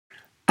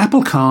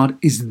Apple Card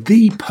is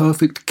the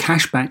perfect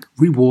cashback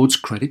rewards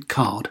credit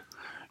card.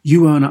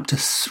 You earn up to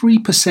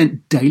 3%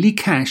 daily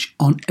cash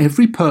on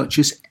every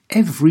purchase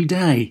every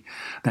day.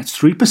 That's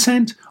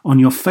 3% on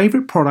your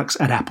favorite products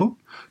at Apple,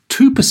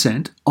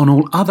 2% on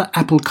all other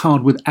Apple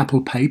Card with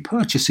Apple Pay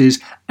purchases,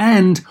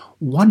 and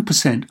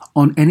 1%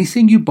 on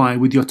anything you buy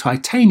with your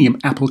titanium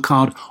Apple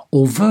Card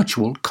or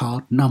virtual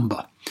card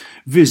number.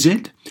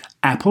 Visit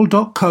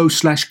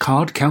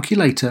apple.co/card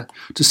calculator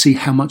to see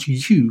how much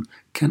you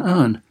can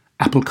earn.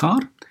 Apple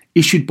Card,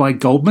 issued by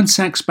Goldman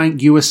Sachs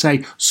Bank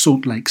USA,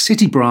 Salt Lake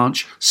City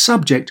branch,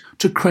 subject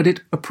to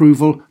credit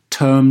approval.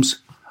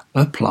 Terms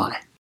apply.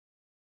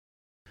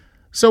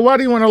 So why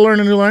do you want to learn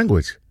a new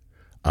language?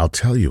 I'll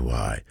tell you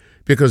why.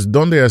 Because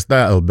 ¿Dónde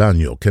está el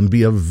baño? Can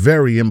be a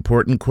very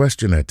important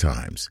question at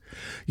times.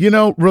 You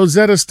know,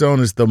 Rosetta Stone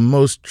is the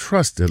most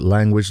trusted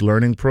language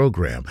learning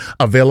program,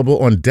 available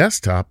on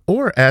desktop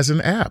or as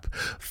an app.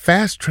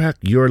 Fast-track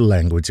your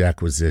language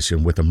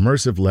acquisition with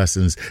immersive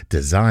lessons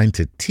designed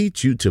to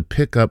teach you to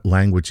pick up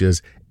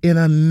languages in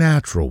a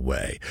natural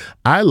way.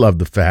 I love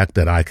the fact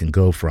that I can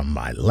go from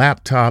my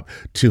laptop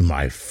to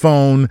my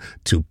phone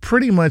to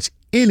pretty much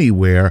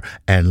anywhere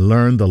and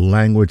learn the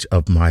language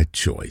of my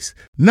choice.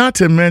 Not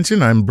to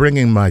mention, I'm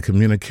bringing my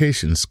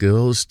communication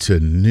skills to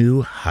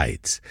new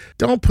heights.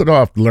 Don't put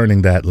off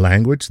learning that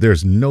language.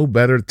 There's no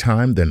better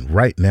time than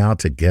right now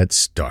to get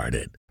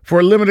started.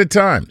 For a limited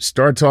time,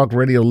 Star Talk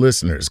Radio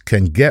listeners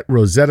can get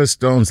Rosetta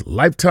Stone's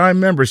lifetime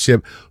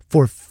membership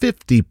for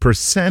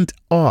 50%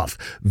 off.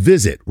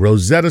 Visit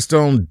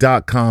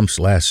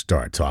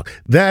rosettastone.com/StarTalk.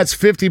 That's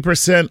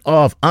 50%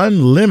 off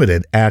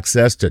unlimited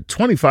access to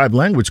 25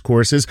 language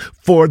courses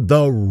for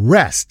the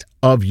rest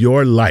of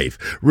your life.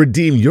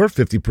 Redeem your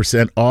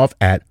 50% off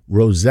at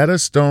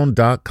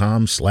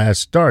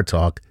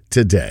rosettastone.com/StarTalk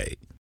today.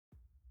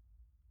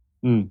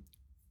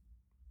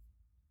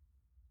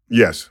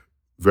 Yes.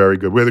 Very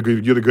good.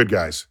 You're the good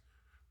guys.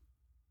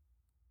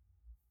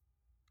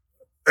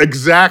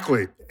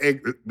 Exactly.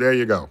 There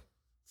you go.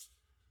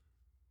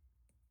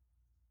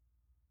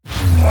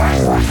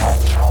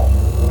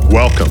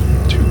 Welcome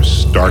to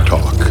Star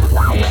Talk,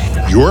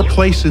 your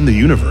place in the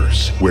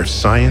universe where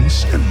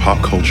science and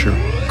pop culture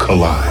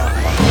collide.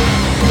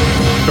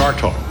 Star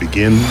Talk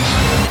begins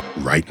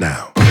right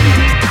now.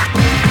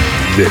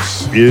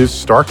 This is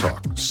Star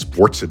Talk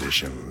Sports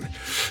Edition.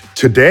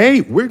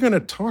 Today, we're going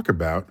to talk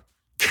about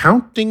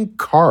counting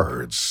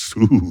cards.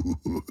 Ooh.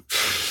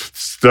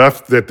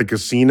 Stuff that the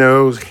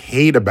casinos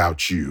hate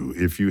about you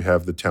if you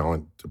have the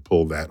talent to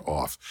pull that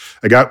off.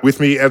 I got with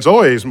me, as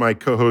always, my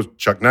co-host,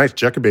 Chuck Nice.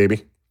 Chuck,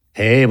 baby.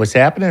 Hey, what's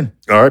happening?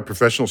 All right,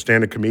 professional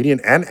stand-up comedian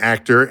and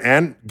actor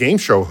and game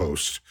show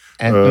host.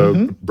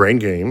 And Brain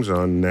Games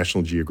on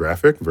National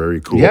Geographic.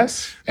 Very cool.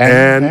 Yes.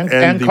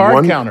 And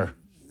card counter.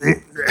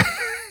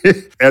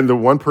 And the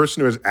one person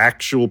who has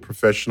actual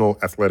professional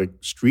athletic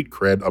street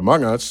cred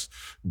among us,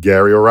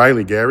 Gary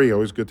O'Reilly. Gary,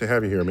 always good to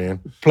have you here,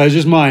 man.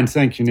 Pleasure's mine.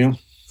 Thank you, Neil.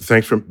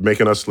 Thanks for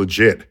making us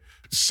legit.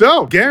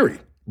 So, Gary,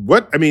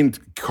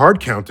 card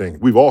counting,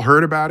 we've all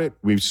heard about it.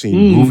 We've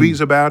seen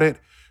movies about it.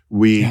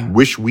 We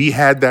wish we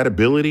had that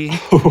ability.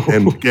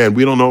 And again,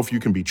 we don't know if you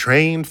can be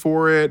trained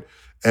for it.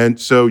 And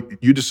so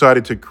you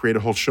decided to create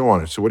a whole show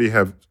on it. So what do you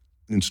have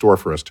in store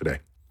for us today?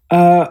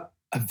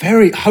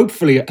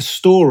 Hopefully a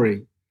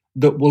story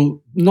that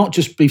will not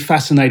just be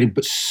fascinating,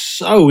 but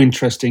so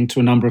interesting to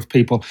a number of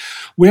people.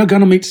 We are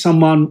going to meet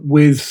someone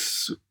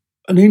with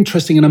an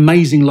interesting and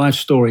amazing life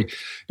story.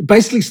 It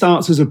basically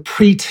starts as a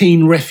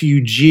preteen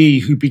refugee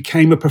who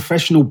became a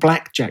professional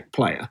blackjack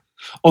player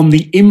on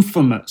the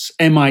infamous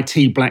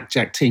MIT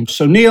blackjack team.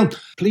 So Neil,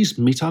 please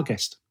meet our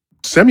guest.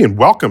 Semyon,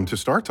 welcome to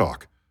Star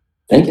Talk.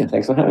 Thank you.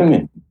 Thanks for having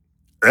me.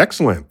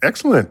 Excellent.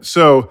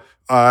 So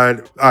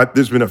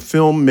there's been a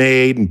film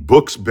made and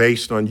books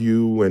based on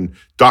you and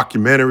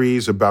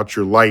documentaries about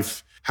your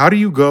life. How do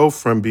you go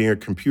from being a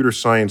computer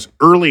science,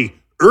 early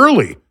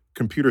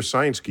computer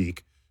science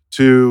geek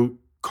to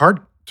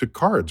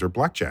cards or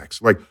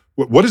blackjacks? Like,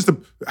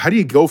 how do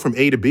you go from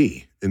A to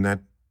B in that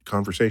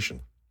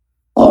conversation?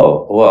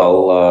 Oh,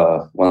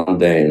 well, one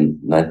day in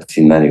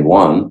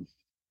 1991,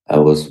 I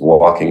was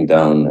walking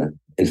down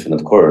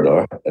Infinite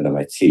Corridor at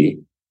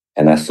MIT,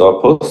 and I saw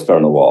a poster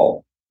on the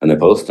wall, and the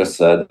poster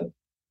said,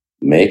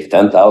 "Make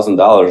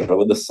 $10,000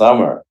 over the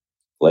summer.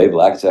 Play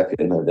blackjack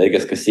in the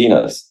Vegas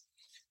casinos."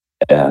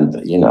 And,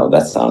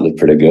 that sounded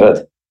pretty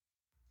good.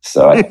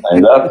 So I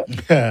signed up.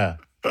 Yeah.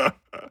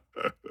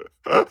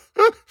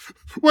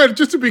 Wait,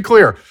 just to be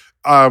clear,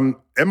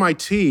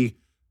 MIT,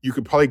 you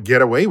could probably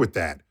get away with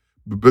that.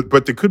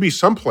 But there could be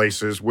some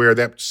places where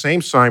that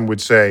same sign would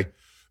say,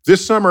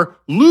 "This summer,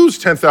 lose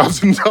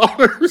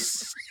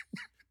 $10,000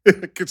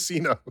 in a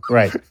casino."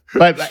 Right.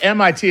 But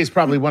MIT is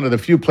probably one of the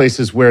few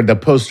places where the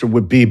poster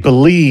would be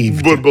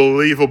believed. A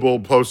believable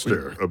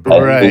poster.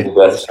 I think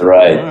that's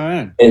right. All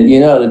right. And,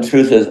 the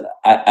truth is,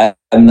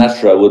 I'm not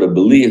sure I would have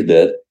believed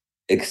it,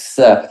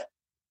 except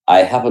I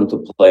happened to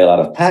play a lot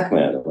of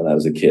Pac-Man when I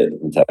was a kid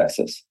in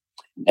Texas.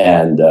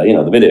 And,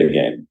 the video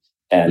game.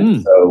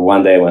 And so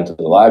one day I went to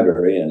the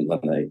library, and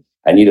when I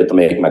I needed to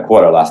make my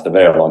quarter last a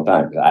very long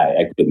time because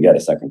I couldn't get a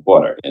second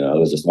quarter. It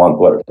was just one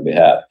quarter to be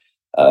had.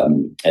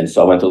 And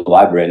so I went to the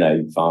library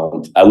and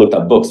I looked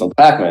up books on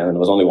Pac-Man, and there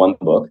was only one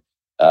book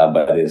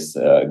by this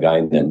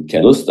guy named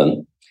Ken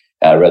Uston.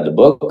 I read the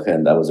book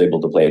and I was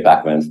able to play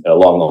Pac-Man a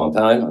long, long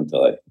time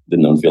until I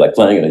didn't feel like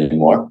playing it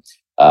anymore.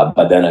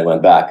 But then I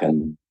went back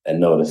and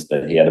noticed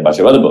that he had a bunch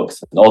of other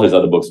books, and all his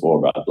other books were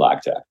about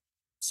blackjack.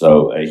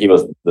 So he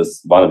was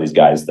one of these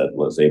guys that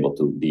was able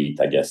to beat,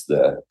 I guess,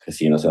 the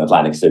casinos in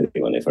Atlantic City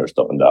when they first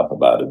opened up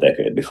about a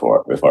decade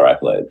before I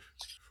played.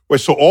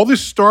 Wait, so all this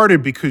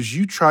started because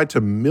you tried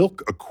to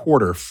milk a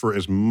quarter for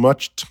as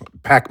much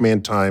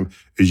Pac-Man time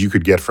as you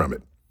could get from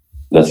it.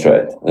 That's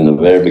right, in the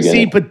very beginning.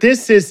 See, but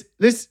this is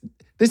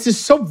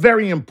so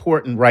very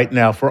important right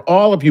now for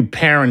all of you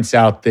parents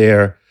out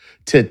there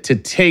to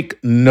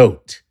take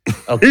note,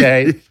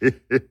 okay?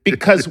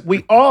 Because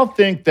we all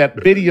think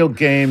that video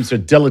games are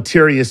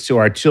deleterious to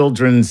our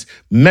children's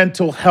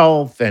mental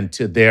health and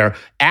to their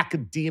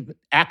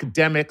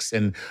academics.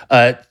 And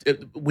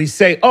we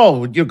say,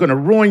 oh, you're going to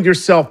ruin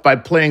yourself by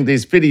playing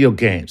these video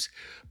games.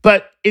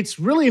 But it's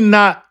really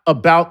not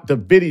about the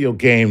video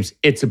games.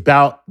 It's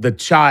about the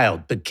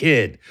child, the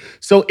kid.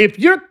 So if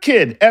your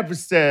kid ever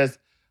says,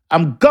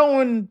 I'm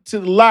going to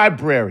the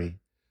library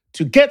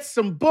to get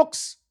some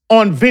books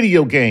on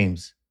video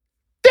games,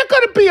 they're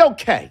going to be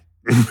okay.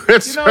 You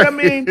know what I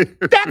mean?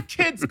 That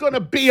kid's going to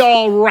be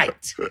all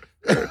right.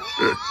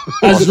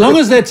 As long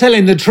as they're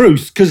telling the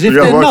truth, because if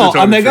they're not,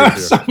 and they go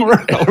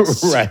somewhere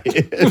else, Right.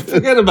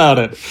 forget about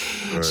it.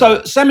 Right.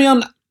 So,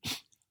 Semyon,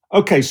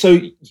 okay, so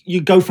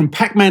you go from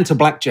Pac-Man to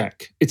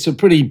blackjack. It's a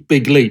pretty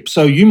big leap.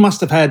 So you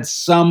must have had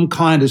some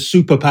kind of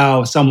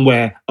superpower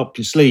somewhere up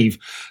your sleeve.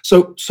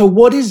 So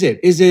what is it?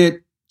 Is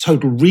it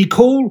total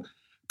recall,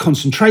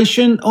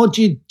 concentration, or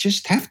do you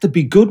just have to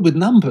be good with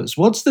numbers?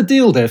 What's the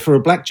deal there for a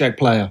blackjack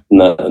player?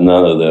 None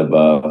of the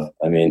above.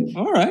 I mean,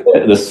 all right.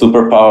 The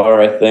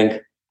superpower, I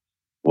think,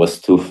 was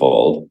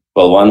twofold.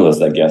 Well, one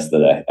was, I guess,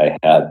 that I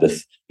had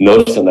this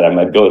notion that I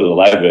might go to the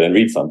library and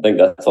read something.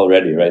 That's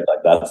already, right?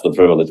 Like, that's the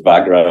privileged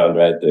background,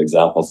 right? The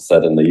example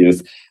set in the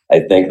youth,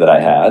 I think that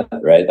I had,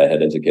 right? I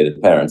had educated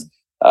parents.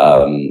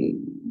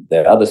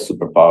 The other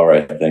superpower,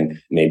 I think,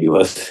 maybe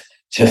was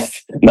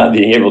just not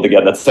being able to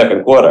get that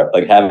second quarter,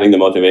 like having the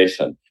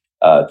motivation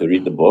to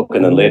read the book,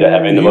 and then later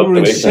having the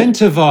motivation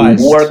incentivized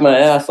to work my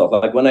ass off.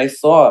 Like when I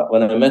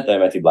met the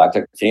MIT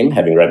Blackjack team,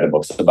 having read the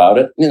books about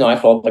it, I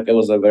felt like it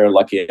was a very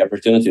lucky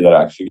opportunity that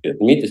I actually get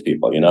to meet these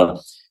people,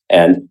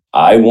 And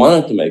I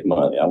wanted to make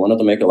money. I wanted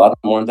to make a lot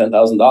more than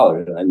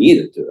 $10,000, and I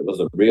needed to. It was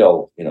a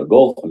real,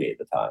 goal for me at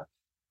the time.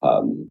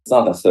 It's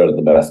not necessarily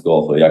the best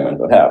goal for a young man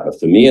to have, but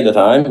for me at the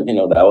time,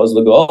 that was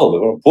the goal. We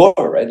were poor,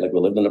 right? Like we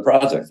lived in the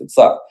projects. It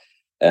sucked.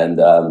 And,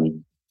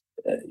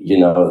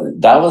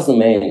 that was the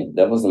main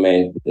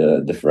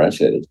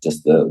differentiator,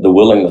 just the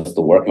willingness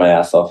to work my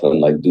ass off and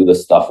like do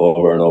this stuff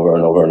over and over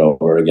and over and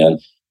over again.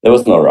 There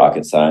was no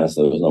rocket science.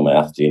 There was no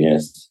math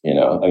genius.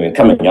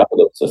 Coming up with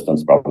those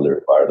systems probably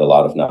required a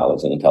lot of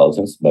knowledge and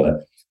intelligence,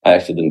 but I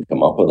actually didn't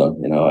come up with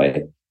them.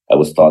 I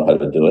was taught how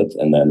to do it.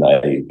 And then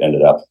I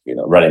ended up,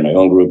 running my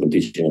own group and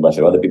teaching a bunch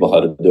of other people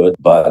how to do it.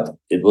 But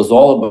it was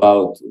all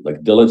about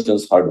like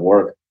diligence, hard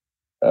work,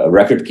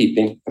 record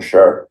keeping for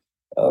sure.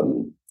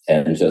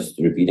 And just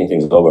repeating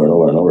things over and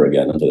over and over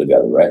again until they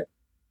got it right.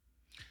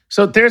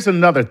 So there's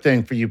another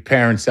thing for you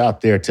parents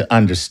out there to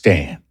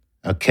understand,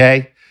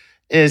 okay?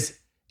 Is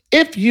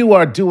if you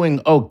are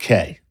doing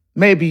okay,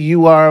 maybe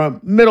you are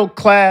middle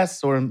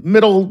class or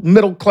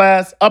middle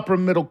class, upper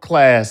middle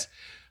class,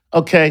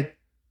 okay?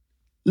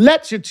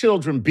 Let your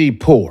children be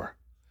poor.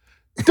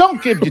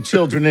 Don't give your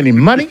children any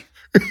money.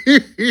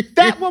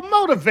 That will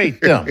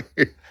motivate them.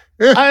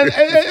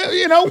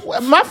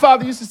 My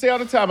father used to say all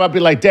the time, I'd be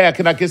like, Dad,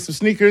 can I get some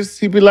sneakers?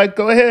 He'd be like,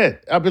 go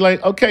ahead. I'd be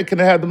like, okay, can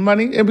I have the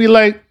money? And be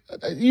like,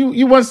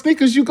 you want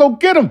sneakers? You go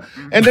get them.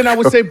 And then I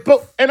would say,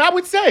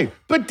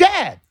 but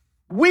Dad,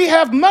 we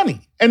have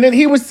money. And then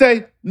he would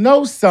say,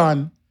 no,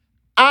 son,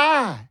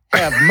 I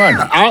have money.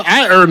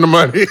 I earn the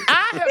money.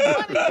 I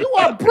have money. You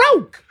are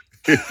broke.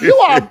 You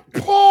are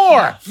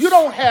poor. You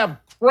don't have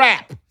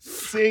crap.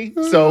 See?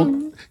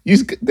 So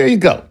there you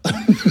go.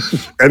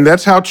 And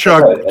that's how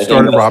Chuck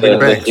started robbing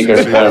banks.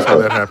 That's how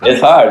that happened.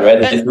 It's hard,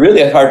 right? It's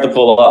really hard to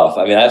pull off.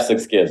 I have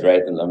 6 kids,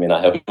 right? And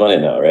I have money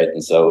now, right?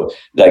 And so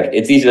like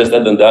it's easier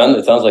said than done.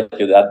 It sounds like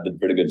your dad did a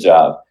pretty good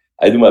job.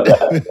 I do my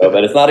best,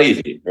 but it's not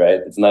easy, right?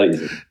 It's not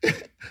easy.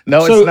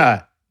 No, it's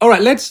not. All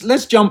right,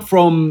 let's jump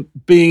from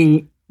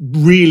being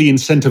really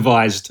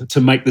incentivized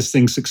to make this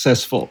thing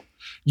successful.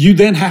 You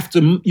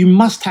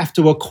must have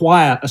to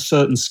acquire a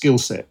certain skill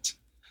set.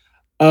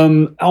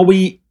 Are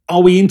we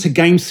into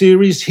game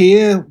theories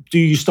here? Do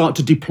you start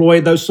to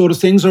deploy those sort of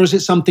things, or is it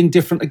something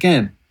different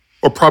again?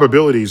 Or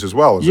probabilities as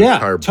well as an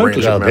entire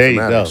branch of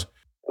mathematics.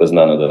 It was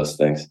none of those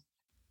things.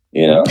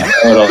 It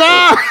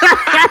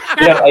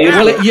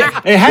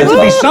had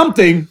to be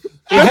something.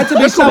 It had to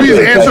be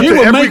something. You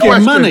were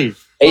making money.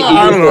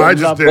 I don't know. I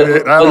just did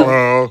it. I don't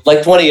know.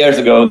 Like 20 years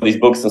ago, these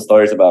books and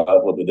stories about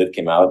what we did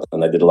came out,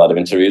 and I did a lot of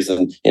interviews.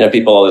 And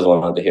people always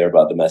wanted to hear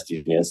about the mass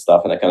TV and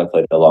stuff, and I kind of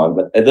played along.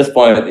 But at this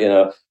point,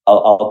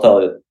 I'll tell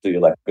it to you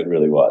like it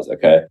really was.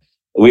 Okay,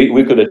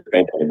 we could have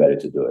trained anybody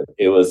to do it.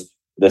 It was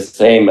the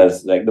same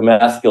as like the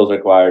math skills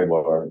required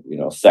were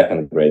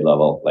second grade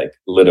level, like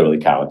literally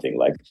counting,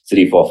 like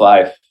 3, 4,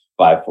 5.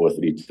 5, 4,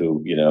 3,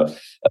 2,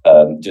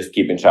 just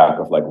keeping track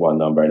of like one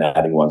number and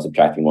adding one,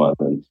 subtracting one,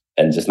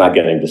 and just not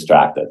getting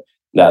distracted.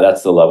 Now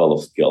that's the level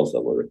of skills that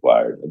were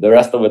required. The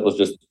rest of it was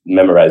just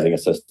memorizing a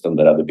system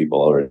that other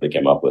people already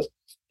came up with.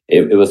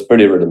 It was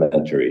pretty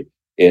rudimentary.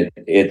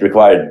 It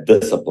required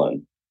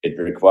discipline. It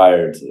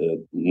required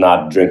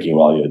not drinking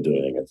while you're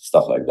doing it,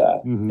 stuff like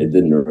that. Mm-hmm. It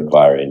didn't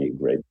require any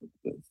great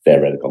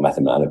theoretical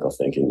mathematical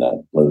thinking.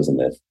 That was a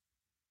myth.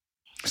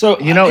 So,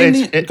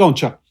 go on,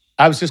 Chuck.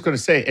 I was just going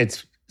to say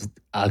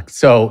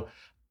so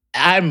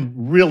I'm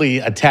really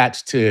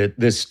attached to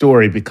this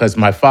story because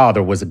my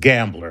father was a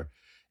gambler.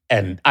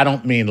 And I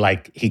don't mean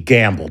like he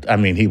gambled. I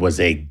mean, he was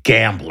a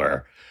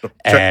gambler.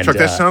 Chuck,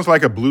 that sounds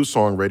like a blues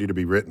song ready to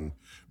be written.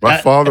 My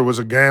father was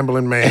a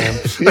gambling man.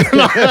 He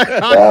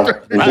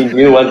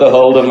knew when to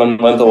hold him and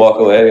when to walk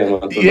away. And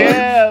when to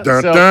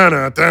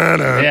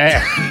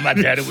my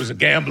daddy was a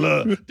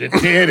gambler. In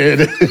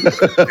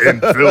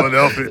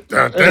Philadelphia.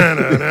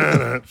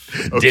 Okay.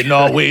 Didn't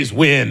always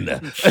win.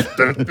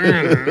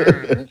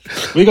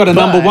 We got a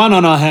number one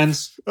on our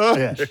hands.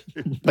 Yeah.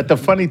 But the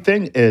funny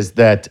thing is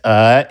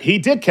that he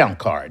did count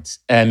cards.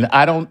 And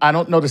I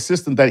don't know the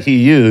system that he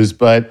used,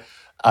 but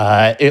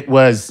it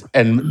was,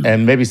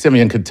 and maybe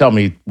Simeon could tell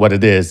me what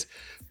it is,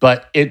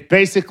 but it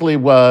basically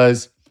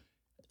was,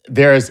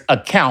 there's a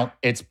count,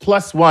 it's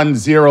 +1,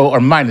 0, or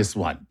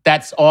 -1.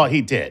 That's all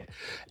he did.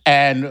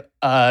 And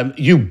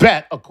you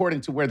bet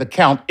according to where the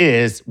count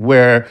is,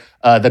 where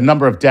the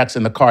number of decks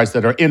and the cards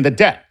that are in the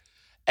deck.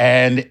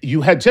 And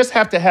you just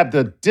have to have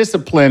the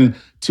discipline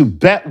to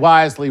bet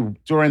wisely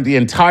during the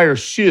entire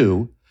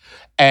shoe,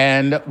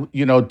 and,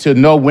 to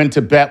know when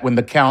to bet when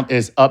the count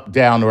is up,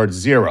 down, or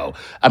 0.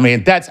 I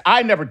mean,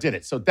 I never did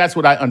it. So that's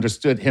what I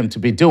understood him to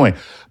be doing.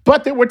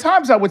 But there were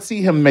times I would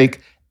see him make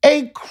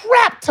a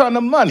crap ton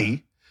of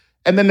money.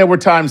 And then there were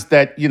times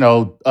that,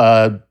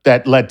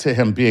 that led to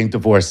him being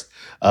divorced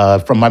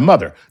from my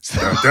mother.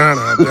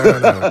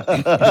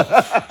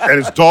 And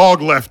his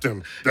dog left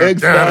him.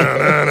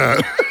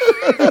 Exactly.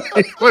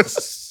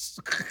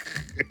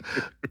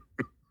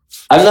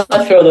 I'm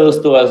not sure those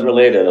two are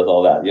related at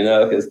all that,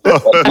 because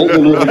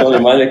losing all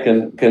your money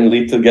can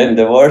lead to getting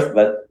divorced,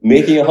 but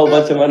making a whole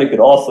bunch of money could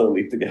also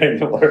lead to getting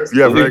divorced.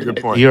 Yeah, very good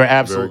point. You're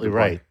absolutely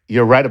right.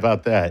 You're right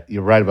about that.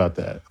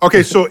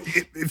 Okay, so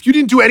if you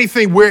didn't do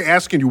anything, we're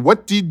asking you,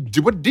 what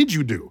did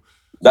you do?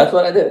 That's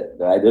what I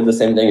did. I did the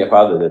same thing your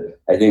father did.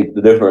 I think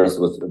the difference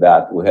was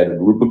that we had a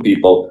group of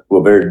people who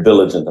were very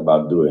diligent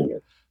about doing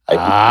it. I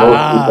think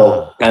most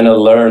people kind of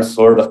learn,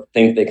 sort of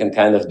think they can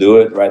kind of do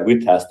it, right? We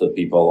tested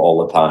people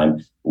all the time.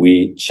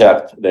 We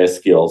checked their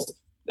skills,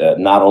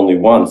 not only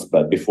once,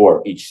 but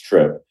before each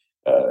trip.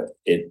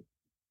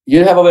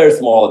 You have a very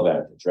small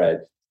advantage, right?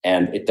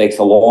 And it takes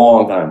a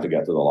long time to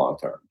get to the long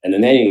term. And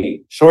in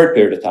any short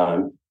period of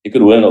time, you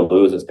could win or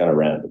lose. It's kind of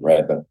random,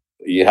 right? But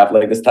you have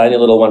like this tiny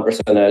little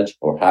 1% edge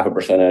or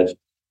 0.5% edge.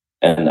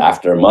 And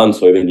after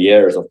months or even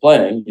years of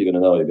playing, you're going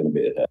to know you're going to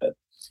be ahead.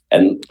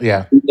 And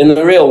in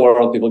the real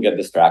world, people get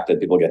distracted,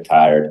 people get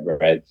tired,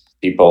 right?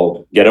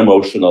 People get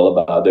emotional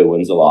about their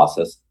wins or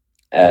losses,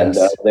 and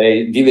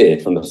they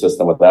deviate from the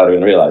system without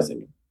even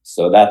realizing it.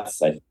 So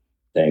that's, I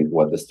think,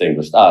 what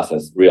distinguished us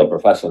as real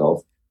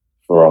professionals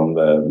from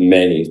the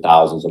many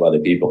thousands of other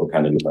people who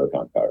kind of use our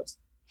account cards.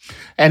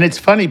 And it's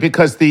funny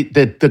because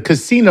the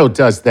casino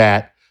does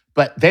that,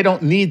 but they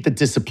don't need the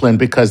discipline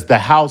because the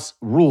house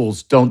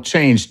rules don't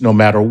change no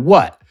matter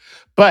what.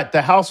 But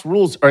the house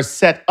rules are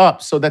set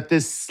up so that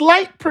this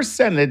slight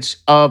percentage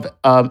of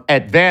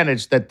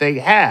advantage that they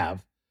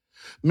have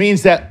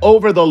means that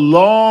over the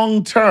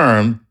long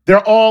term,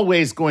 they're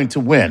always going to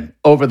win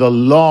over the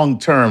long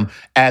term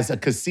as a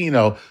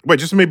casino. Wait,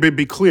 just to maybe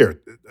be clear,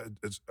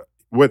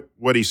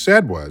 what he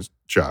said was,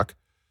 Chuck,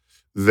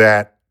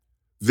 that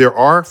there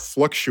are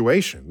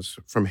fluctuations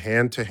from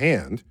hand to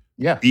hand,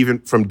 even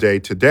from day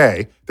to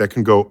day, that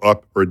can go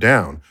up or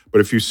down. But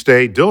if you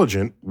stay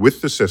diligent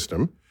with the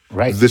system,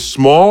 right, the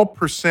small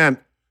percent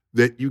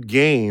that you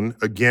gain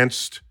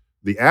against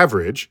the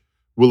average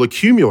will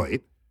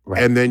accumulate,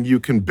 and then you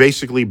can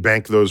basically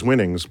bank those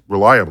winnings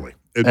reliably.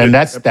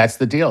 That's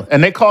the deal.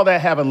 And they call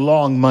that having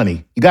long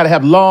money. You got to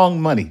have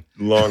long money.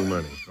 Long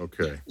money,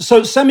 okay.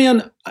 So,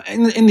 Semyon,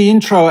 in the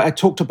intro, I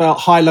talked about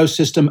high-low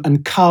system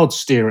and card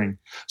steering.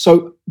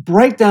 So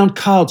break down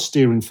card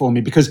steering for me,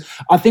 because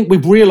I think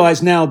we've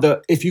realized now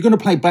that if you're going to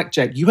play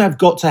blackjack, you have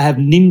got to have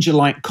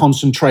ninja-like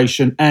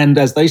concentration and,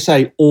 as they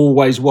say,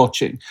 always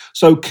watching.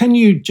 So can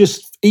you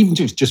just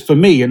for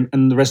me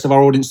and the rest of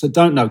our audience that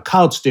don't know,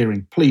 card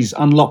steering, please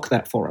unlock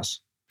that for us.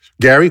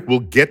 Gary, we'll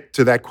get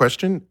to that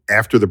question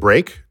after the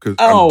break, because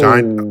I'm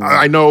dying.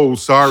 I know,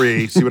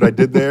 sorry. See what I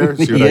did there?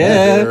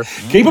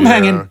 Keep them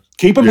hanging.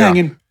 Keep them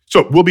hanging.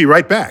 So we'll be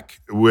right back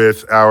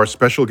with our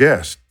special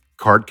guest,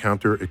 card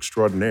counter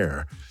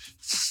extraordinaire,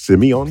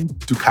 Simeon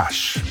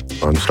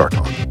Dukash on Star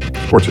Talk,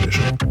 Sports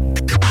Edition.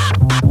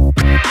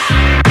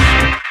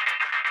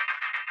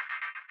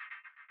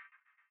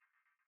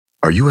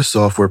 Are you a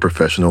software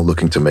professional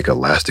looking to make a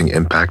lasting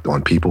impact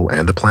on people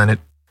and the planet?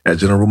 At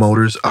General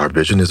Motors, our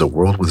vision is a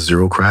world with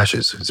zero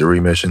crashes, zero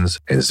emissions,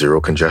 and zero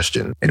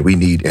congestion. And we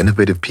need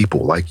innovative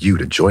people like you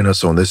to join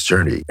us on this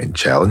journey and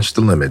challenge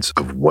the limits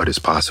of what is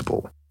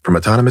possible. From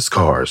autonomous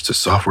cars to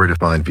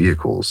software-defined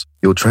vehicles,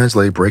 you'll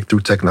translate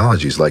breakthrough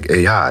technologies like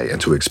AI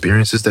into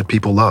experiences that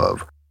people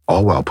love,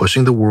 all while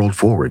pushing the world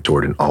forward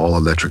toward an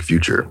all-electric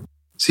future.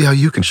 See how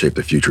you can shape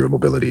the future of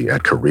mobility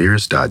at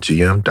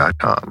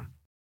careers.gm.com.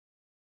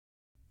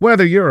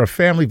 Whether you're a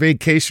family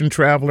vacation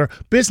traveler,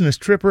 business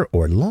tripper,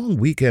 or long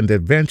weekend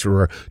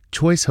adventurer,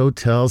 Choice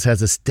Hotels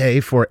has a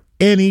stay for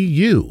any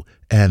you.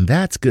 And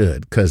that's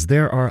good, because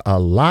there are a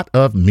lot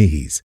of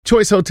me's.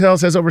 Choice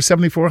Hotels has over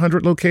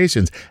 7,400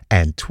 locations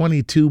and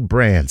 22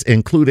 brands,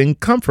 including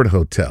Comfort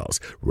Hotels,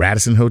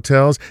 Radisson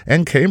Hotels,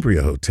 and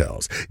Cambria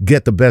Hotels.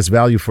 Get the best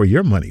value for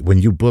your money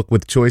when you book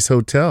with Choice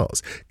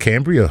Hotels.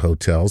 Cambria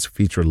Hotels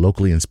feature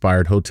locally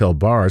inspired hotel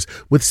bars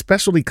with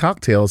specialty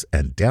cocktails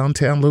and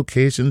downtown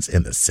locations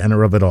in the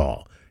center of it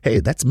all. Hey,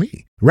 that's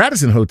me.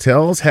 Radisson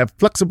Hotels have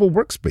flexible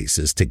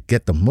workspaces to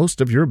get the most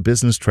of your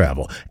business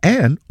travel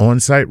and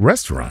on-site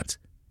restaurants.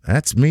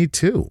 That's me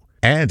too.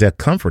 And at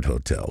Comfort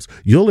Hotels,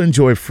 you'll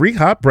enjoy free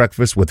hot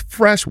breakfast with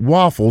fresh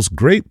waffles,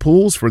 great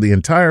pools for the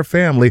entire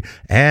family,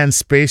 and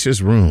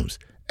spacious rooms.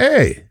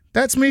 Hey,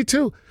 that's me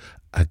too.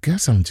 I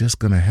guess I'm just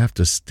going to have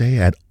to stay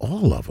at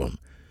all of them.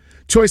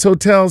 Choice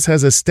Hotels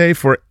has a stay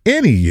for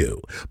any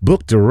you.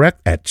 Book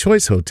direct at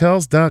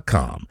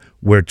choicehotels.com,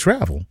 where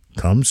travel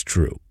comes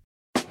true.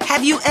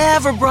 Have you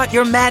ever brought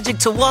your magic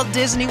to Walt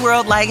Disney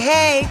World like,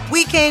 hey,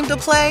 we came to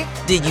play?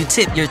 Did you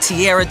tip your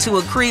tiara to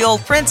a Creole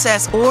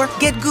princess or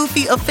get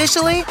goofy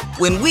officially?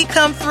 When we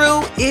come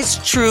through, it's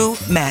true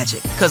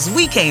magic, because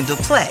we came to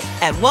play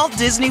at Walt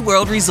Disney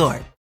World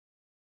Resort.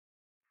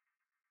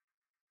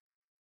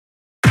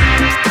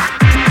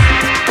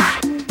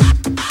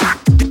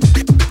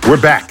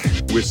 We're back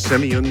with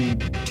Simeon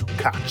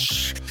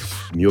Dukash.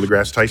 Neil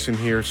deGrasse Tyson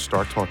here,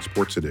 Star Talk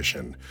Sports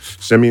Edition.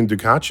 Simeon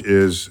Dukash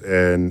is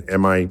an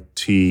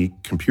MIT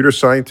computer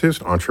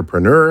scientist,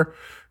 entrepreneur,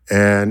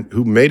 and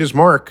who made his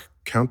mark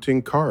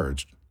counting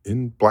cards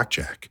in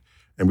blackjack.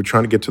 And we're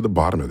trying to get to the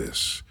bottom of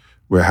this,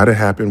 how it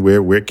happened,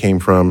 where it came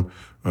from,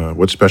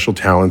 what special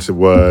talents it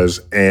was.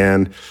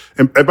 And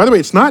by the way,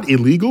 it's not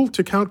illegal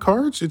to count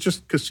cards. It's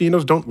just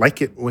casinos don't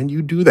like it when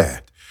you do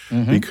that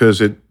because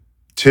it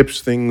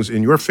tips things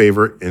in your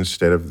favor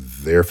instead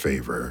of their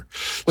favor.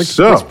 Which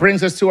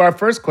brings us to our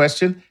first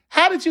question.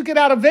 How did you get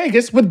out of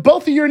Vegas with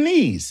both of your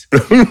knees?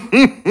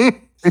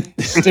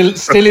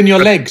 still in your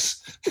legs.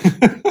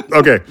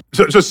 Okay.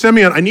 So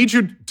Simeon, I need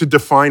you to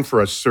define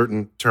for us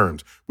certain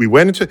terms. We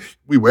went into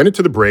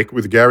the break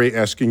with Gary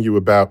asking you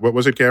about, what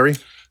was it, Gary?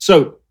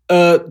 So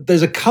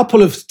there's a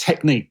couple of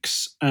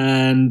techniques,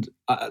 and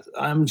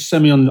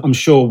Simeon, I'm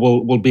sure,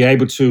 will be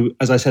able to,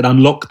 as I said,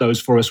 unlock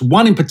those for us.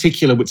 One in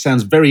particular, which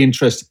sounds very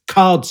interesting,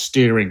 card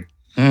steering.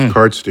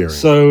 Card steering.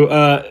 So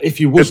if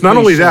you would... It's not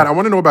only that. I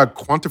want to know about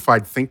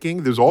quantified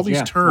thinking. There's all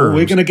these terms. Well,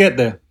 we're going to get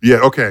there.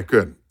 Yeah, okay,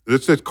 good.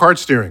 It's card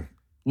steering.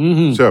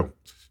 Mm-hmm. So,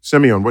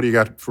 Simeon, what do you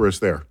got for us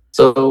there?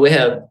 So we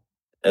have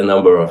a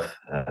number of,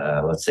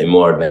 let's say,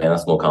 more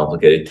advanced, more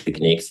complicated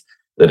techniques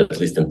that, at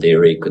least in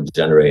theory, could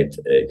generate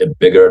a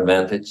bigger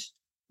advantage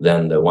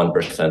than the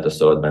 1% or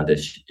so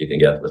advantage you can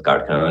get with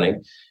card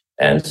counting.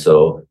 And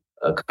so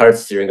card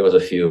steering, there was a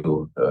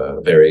few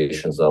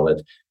variations of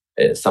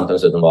it.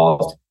 Sometimes it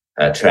involved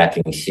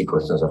tracking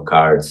sequences of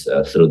cards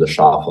through the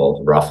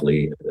shuffle,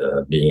 roughly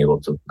being able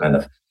to kind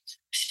of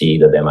see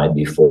that there might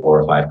be 4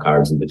 or 5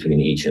 cards in between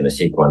each in a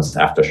sequence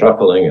after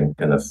shuffling and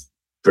kind of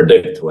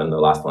predict when the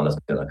last one is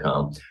going to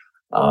come.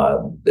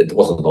 It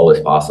wasn't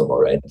always possible,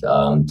 right?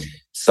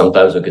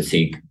 Sometimes we could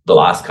see the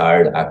last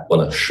card on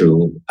a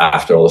shoe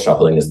after all the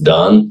shuffling is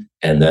done.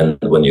 And then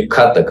when you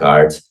cut the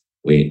cards,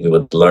 we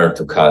would learn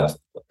to cut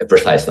a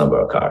precise number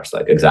of cards,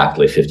 like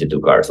exactly 52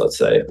 cards, let's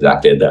say,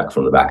 exactly a deck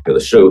from the back of the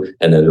shoe.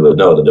 And then we would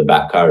know that the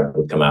back card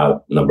would come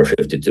out number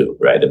 52,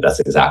 right? If that's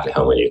exactly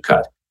how many you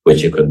cut,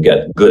 which you could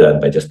get good at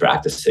by just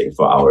practicing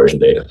for hours a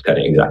day,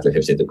 cutting exactly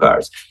 52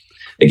 cards.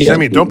 Again, I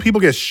mean, don't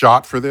people get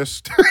shot for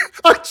this?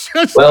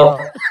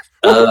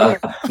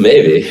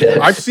 Maybe.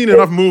 I've seen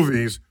enough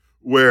movies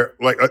where,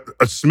 like,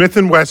 a Smith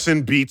 &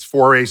 Wesson beats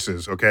 4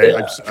 aces, okay?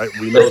 Yeah.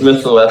 We know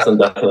Smith & Wesson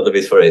definitely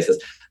beats 4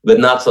 aces, but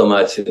not so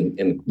much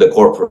in the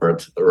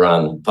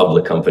corporate-run,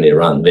 public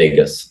company-run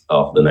Vegas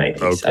of the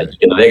 90s. Okay.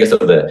 In the Vegas of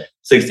the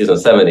 60s and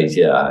 70s,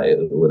 it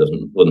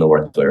wouldn't have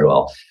worked very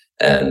well.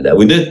 And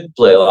we did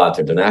play a lot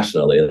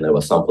internationally, and there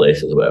were some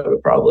places where we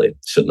probably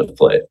shouldn't have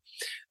played.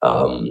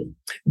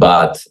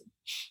 But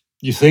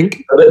you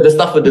think the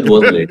stuff we did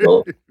was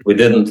legal. We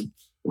didn't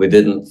we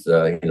didn't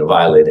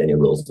violate any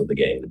rules of the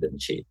game. We didn't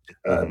cheat,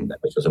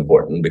 which was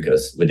important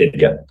because we did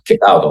get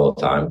kicked out all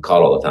the time,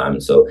 caught all the time.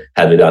 So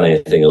had we done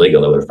anything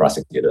illegal, they would have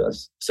prosecuted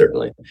us,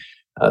 certainly.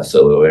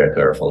 So we were very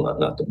careful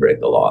not to break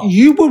the law.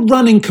 You were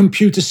running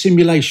computer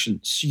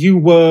simulations. You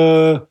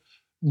were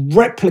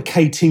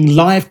replicating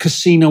live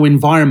casino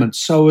environments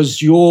so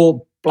as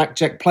your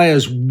blackjack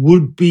players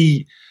would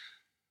be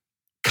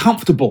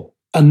comfortable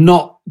and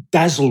not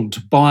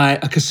dazzled by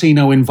a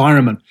casino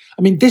environment.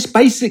 I mean, this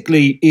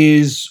basically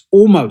is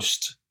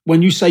almost,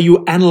 when you say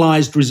you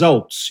analyzed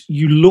results,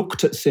 you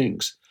looked at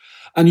things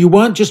and you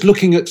weren't just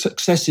looking at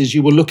successes,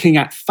 you were looking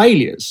at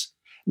failures.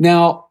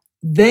 Now,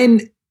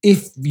 then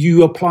if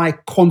you apply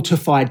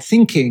quantified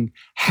thinking,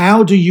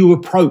 how do you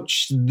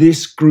approach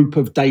this group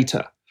of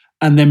data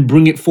and then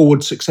bring it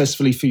forward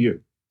successfully for you?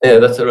 Yeah,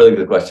 that's a really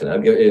good question. I'll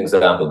give you an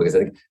example because I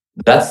think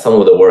that's some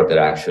of the work that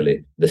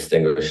actually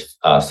distinguished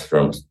us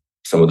from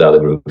some of the other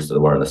groups that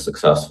weren't as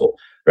successful,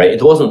 right?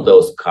 It wasn't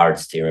those card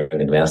steering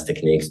and advanced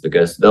techniques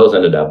because those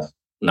ended up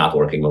not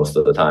working most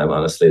of the time,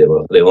 honestly.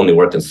 They only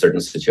worked in certain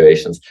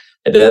situations.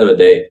 At the end of the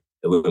day,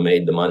 we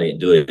made the money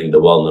doing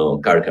the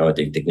well-known card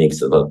counting techniques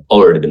that have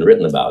already been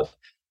written about,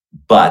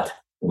 but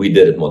we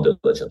did it more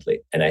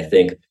diligently. And I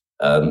think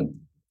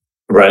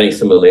running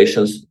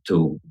simulations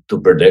to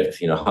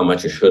predict, how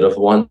much you should have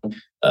won,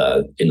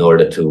 in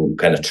order to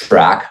kind of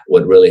track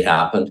what really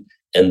happened,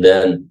 and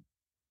then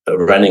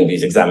running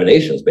these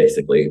examinations,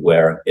 basically,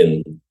 where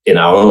in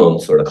our own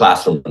sort of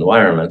classroom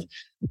environment,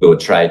 we would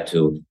try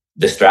to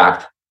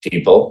distract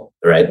people,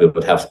 right? We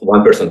would have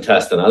one person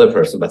test another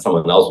person, but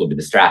someone else would be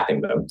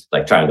distracting them,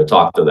 like trying to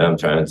talk to them,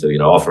 trying to,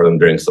 offer them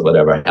drinks or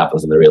whatever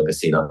happens in the real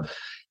casino.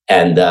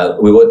 And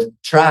we would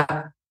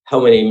track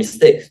how many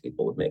mistakes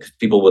people would make.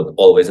 People would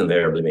always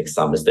invariably make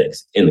some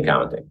mistakes in the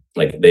counting.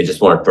 Like they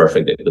just weren't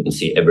perfect. They couldn't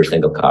see every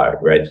single card,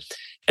 right?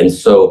 And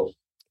so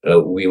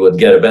we would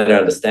get a better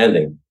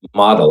understanding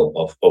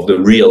model of the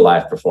real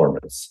life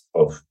performance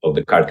of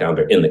the card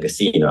counter in the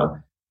casino,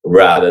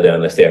 rather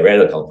than the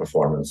theoretical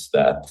performance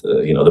that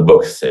the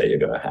books say you're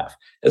going to have.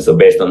 And so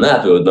based on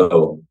that, we would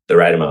know the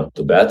right amount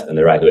to bet and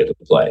the right way to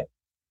play.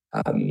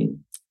 And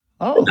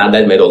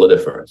that made all the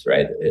difference,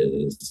 right?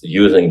 Is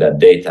using that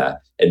data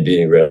and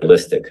being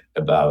realistic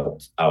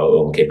about our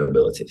own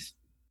capabilities.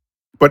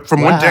 But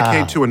from one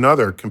decade to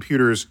another,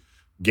 computers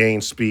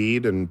gain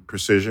speed and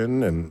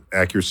precision and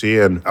accuracy,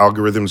 and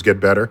algorithms get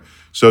better.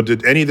 So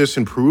did any of this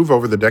improve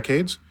over the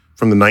decades,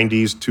 from the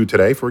 90s to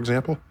today, for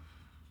example?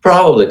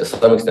 Probably to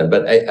some extent,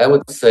 but I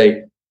would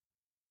say,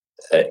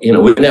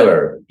 we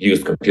never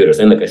used computers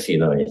in the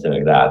casino or anything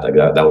like that.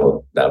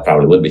 That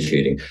probably would be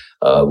cheating.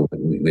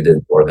 We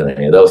didn't work on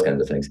any of those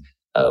kinds of things.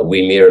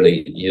 We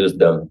merely used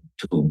them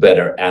to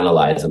better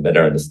analyze and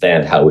better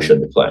understand how we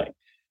should be playing.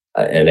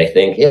 And I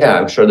think,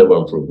 I'm sure there were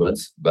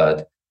improvements,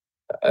 but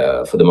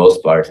for the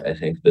most part, I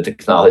think the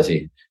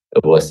technology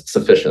was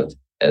sufficient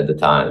at the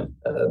time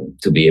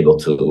to be able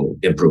to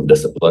improve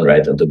discipline,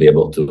 right, and to be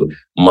able to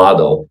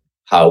model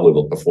how we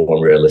will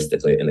perform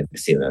realistically in a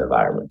casino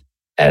environment,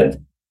 and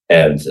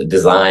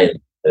design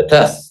the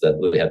tests that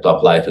we had to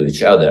apply to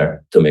each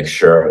other to make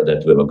sure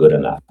that we were good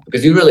enough.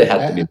 Because you really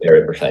had to be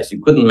very precise.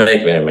 You couldn't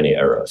make very many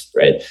errors,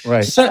 right?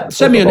 Right.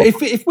 Semyon,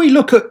 if we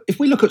look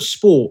at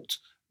sport,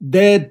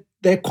 their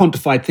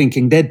quantified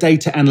thinking, their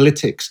data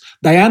analytics,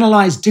 they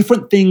analyze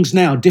different things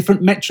now,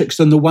 different metrics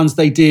than the ones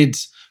they did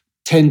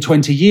 10,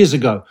 20 years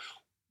ago.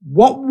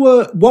 What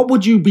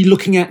would you be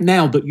looking at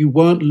now that you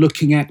weren't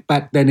looking at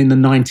back then in the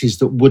 90s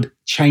that would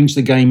change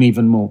the game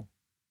even more?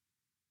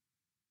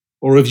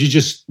 Or have you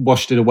just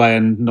washed it away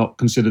and not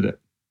considered it?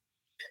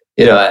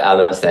 I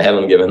honestly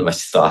haven't given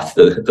much thought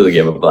to the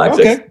game of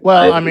blackjack. Okay.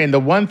 Well, I mean, the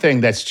one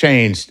thing that's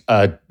changed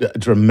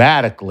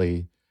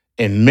dramatically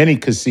in many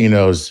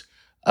casinos,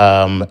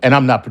 and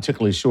I'm not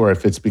particularly sure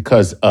if it's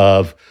because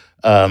of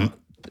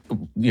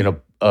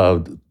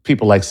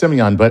people like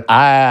Semyon, but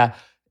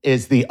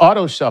is the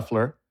auto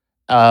shuffler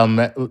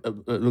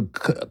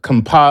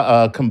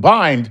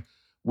combined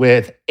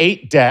with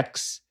 8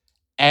 decks,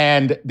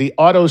 and the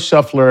auto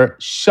shuffler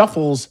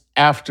shuffles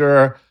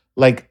after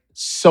like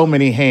so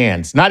many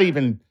hands.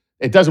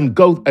 It doesn't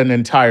go an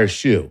entire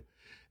shoe.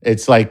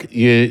 It's like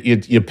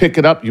you pick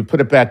it up, you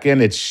put it back in,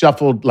 it's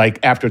shuffled like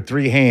after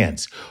 3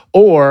 hands.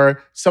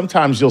 Or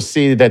sometimes you'll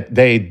see that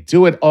they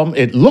do it,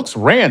 it looks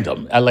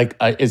random.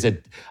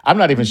 I'm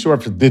not even sure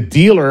if the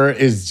dealer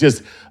is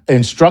just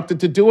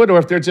instructed to do it or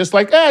if they're just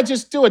like,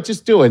 just do it,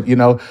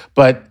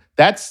 But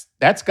that's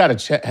got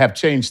to have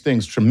changed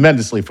things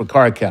tremendously for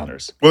card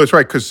counters. Well, that's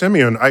right, because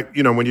Semyon,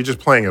 when you're just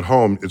playing at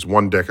home, it's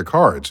 1 deck of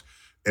cards.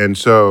 And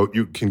so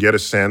you can get a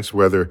sense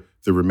whether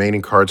the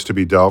remaining cards to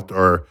be dealt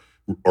are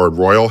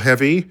royal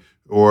heavy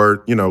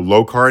or,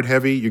 low card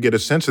heavy. You get a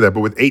sense of that. But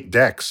with 8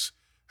 decks,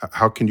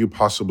 how can you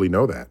possibly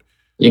know that?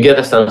 You get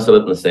a sense of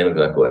it in the same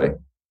exact way.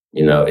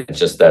 It's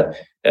just that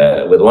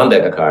with 1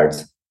 deck of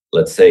cards,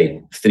 let's say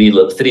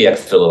 3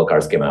 extra little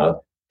cards came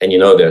out, and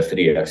there are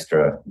 3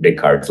 extra big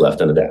cards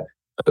left in the deck.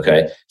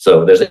 Okay,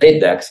 so if there's 8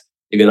 decks,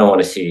 you're going to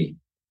want to see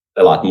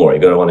a lot more.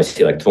 You're going to want to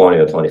see like 20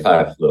 or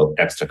 25 little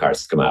extra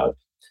cards come out,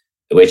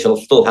 which will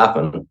still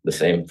happen the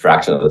same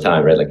fraction of the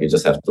time, right? Like you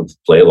just have to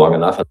play long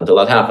enough until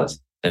that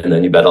happens. And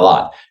then you bet a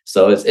lot.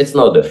 So it's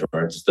no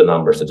different. Just the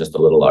numbers are just a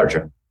little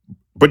larger.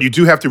 But you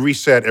do have to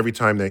reset every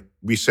time they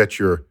reset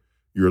your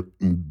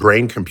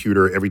brain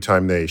computer every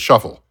time they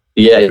shuffle.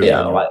 Yeah,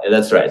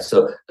 that's right.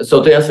 So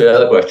to answer the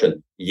other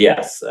question,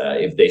 yes,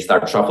 if they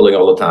start shuffling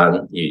all the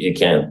time, you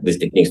can't. These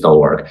techniques don't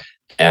work.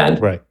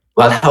 And right.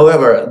 But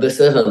however, this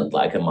isn't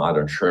like a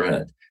modern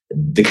trend.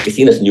 The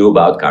casinos knew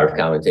about card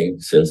counting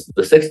since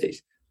the 60s.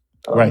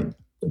 Right.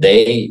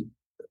 They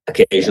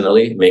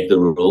occasionally make the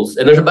rules,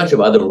 and there's a bunch of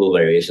other rule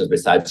variations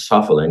besides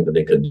shuffling that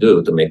they could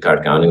do to make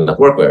card counting not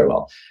work very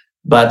well.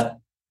 But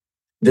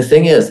the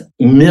thing is,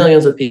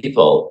 millions of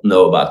people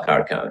know about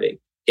card counting.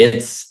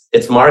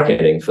 It's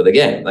marketing for the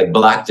game. Like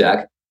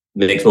blackjack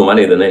makes more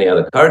money than any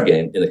other card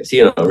game in the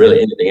casino, or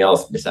really anything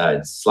else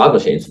besides slot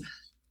machines,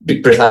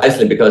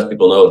 precisely because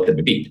people know it could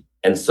be beat.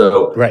 And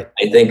so right.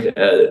 I think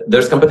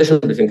there's competition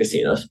between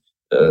casinos.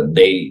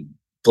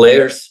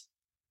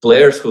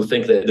 Players who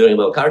think they're doing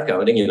well card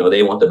counting,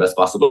 they want the best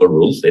possible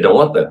rules. They don't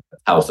want the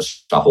house to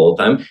shuffle all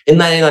the time. And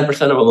 99% of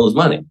them lose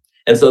money.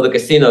 And so the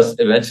casinos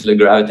eventually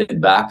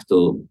gravitated back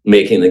to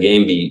making the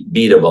game be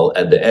beatable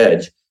at the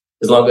edge.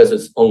 As long as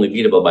it's only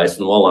beatable by a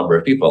small number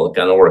of people, it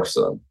kind of works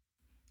for them.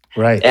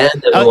 Right.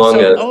 And as long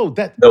as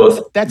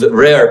the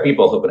rare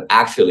people who could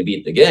actually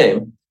beat the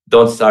game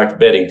don't start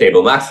betting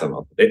table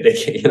maximum,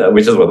 which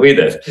is what we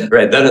did,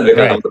 right? Then it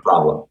becomes a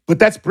problem. But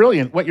that's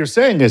brilliant. What you're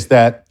saying is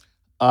that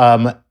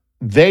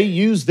they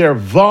use their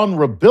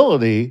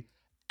vulnerability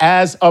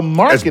as a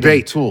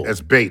marketing tool. As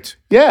bait.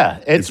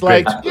 Yeah, it's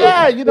like,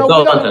 bait.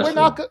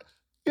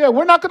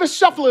 We're not going to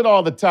shuffle it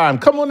all the time.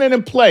 Come on in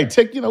and play.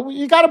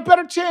 You got a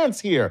better chance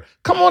here.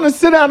 Come on and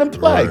sit down and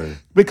play, right.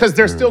 Because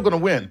they're still going to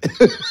win.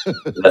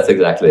 That's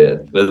exactly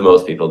it. With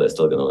most people, they're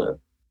still going to win.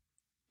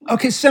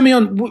 Okay,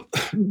 Semyon,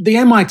 the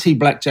MIT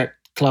Blackjack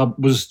Club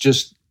was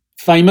just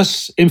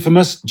famous,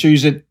 infamous,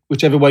 choose it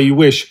whichever way you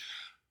wish.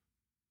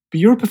 But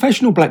you're a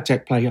professional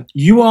blackjack player.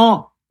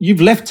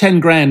 You've left 10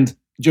 grand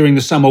during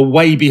the summer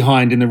way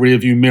behind in the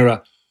rearview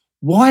mirror.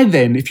 Why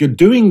then, if you're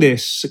doing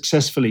this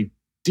successfully,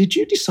 did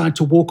you decide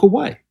to walk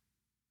away?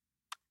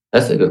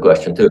 That's a good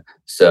question too.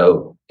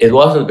 So it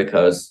wasn't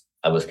because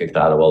I was kicked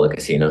out of all the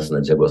casinos and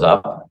the jig was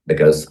up,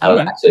 because I was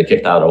actually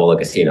kicked out of all the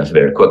casinos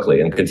very quickly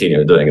and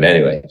continued doing it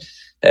anyway.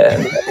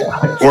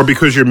 Or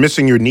because you're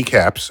missing your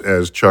kneecaps,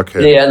 as Chuck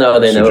had they know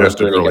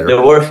suggested earlier.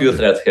 There were a few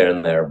threats here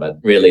and there, but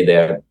really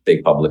they're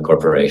big public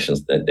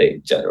corporations that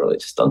they generally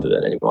just don't do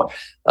that anymore.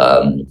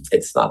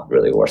 It's not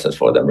really worth it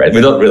for them, right?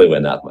 We don't really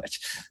win that much.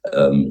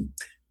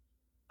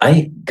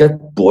 I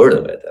got bored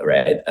of it,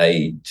 right?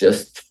 I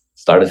just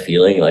started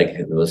feeling like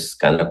it was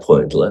kind of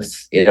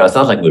pointless. It's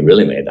not like we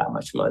really made that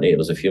much money. It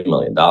was a few $1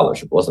 million.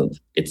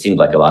 It seemed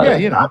like a lot of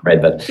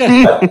right? But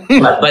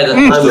by the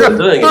time we were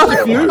doing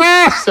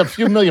it, it's a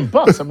few $1 million.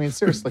 I mean,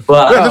 seriously.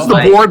 That's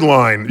the board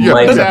line. Wait,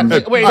 by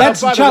the way,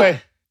 that's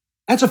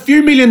a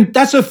few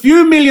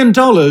 $1 million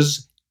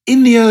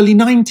in the early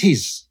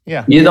 90s.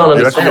 Yeah. You don't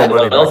understand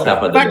what else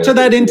happened. Back to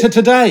that into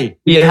today.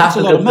 You have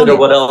to consider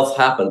what else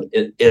happened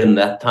in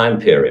that time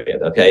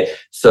period, okay?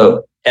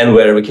 So, and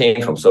where we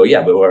came from. So, we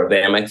were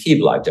the MIT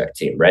Blackjack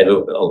team, right?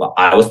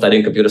 I was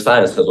studying computer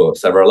science as well,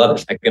 several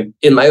others.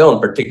 In my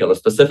own particular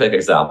specific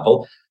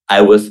example,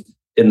 I was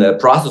in the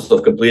process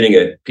of completing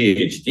a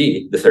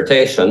PhD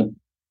dissertation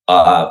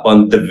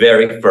on the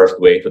very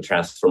first way to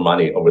transfer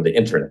money over the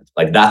internet.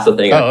 Like that's the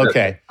thing.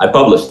 I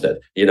published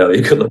it. You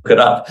could look it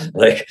up.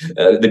 Like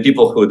the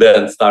people who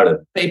then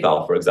started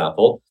PayPal, for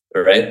example,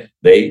 right?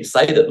 They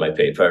cited my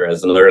paper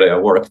as an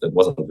earlier work that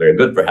wasn't very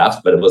good, perhaps,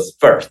 but it was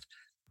first.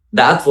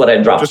 That's what I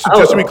dropped. Just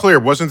to be clear,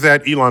 wasn't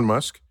that Elon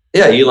Musk?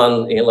 Yeah,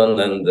 Elon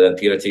and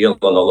Peter Thiel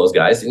and all those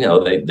guys. They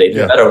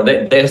do better.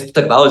 Their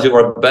technology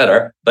worked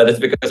better, but it's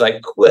because I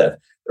quit,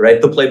 right,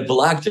 to play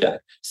blackjack.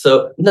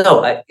 So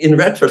no, in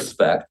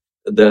retrospect,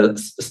 the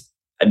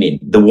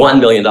 $1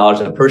 million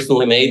I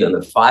personally made and the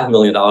 $5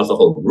 million the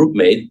whole group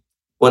made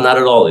were not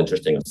at all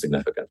interesting or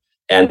significant.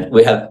 And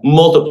we had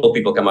multiple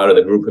people come out of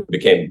the group who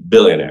became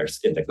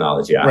billionaires in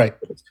technology. Right.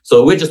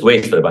 So we just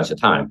wasted a bunch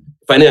of time,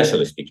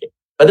 financially speaking.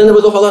 But then there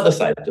was a whole other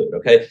side to it,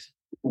 okay?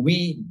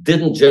 We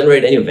didn't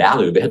generate any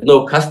value. We had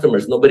no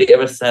customers. Nobody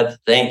ever said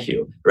thank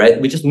you,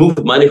 right? We just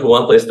moved money from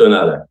one place to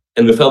another.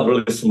 And we felt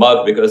really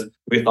smug because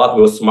we thought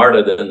we were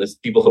smarter than these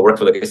people who worked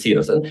for the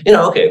casinos. And,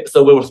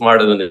 so we were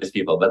smarter than these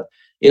people. But,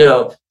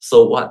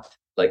 so what?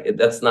 Like,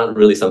 that's not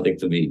really something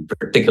to be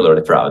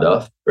particularly proud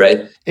of,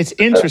 right? It's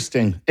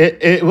interesting.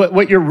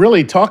 What you're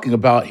really talking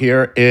about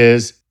here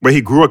is... But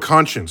he grew a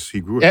conscience.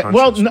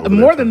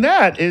 More than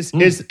that is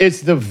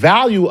the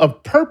value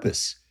of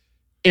purpose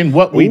in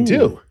what we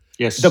do.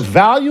 Yes. The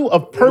value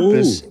of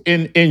purpose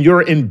in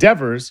your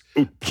endeavors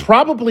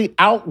probably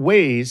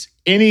outweighs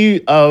any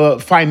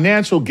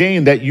financial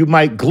gain that you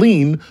might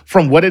glean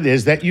from what it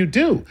is that you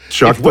do.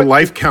 Chuck, the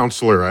life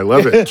counselor. I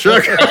love it.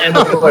 Chuck.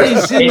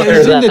 He's in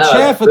the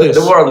chair for this.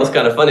 The world is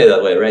kind of funny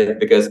that way, right?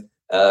 Because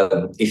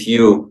if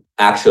you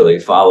actually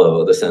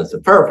follow the sense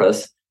of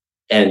purpose,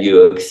 and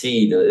you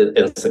succeed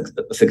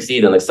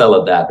and excel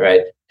at that,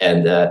 right?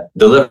 And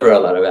deliver a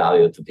lot of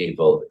value to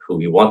people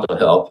who you want to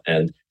help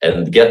and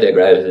get their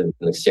gratitude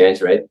in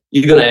exchange, right?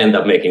 You're going to end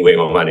up making way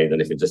more money than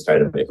if you just try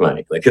to make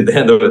money. Like at the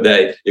end of the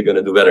day, you're going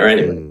to do better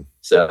anyway.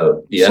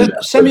 So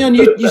Semyon,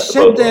 you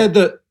said there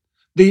that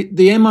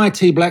the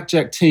MIT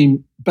Blackjack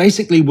team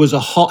basically was a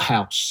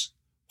hothouse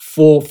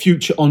for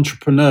future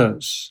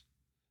entrepreneurs.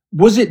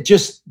 Was it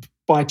just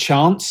by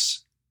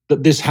chance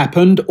that this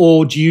happened,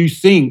 or do you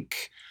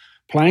think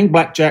playing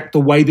blackjack the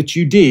way that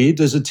you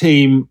did as a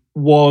team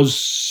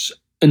was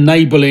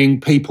enabling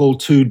people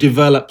to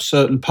develop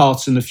certain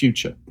paths in the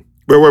future?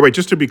 Wait.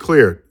 Just to be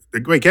clear,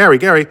 wait, Gary,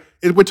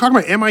 we're talking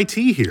about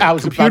MIT here. I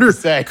was about to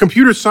say.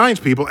 Computer science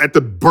people at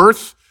the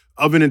birth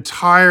of an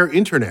entire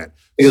internet.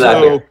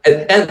 Exactly.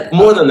 And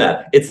more than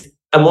that, it's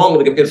among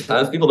the computer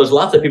science people, there's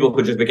lots of people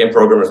who just became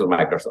programmers with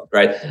Microsoft,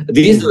 right?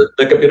 These are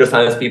the computer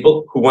science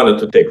people who wanted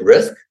to take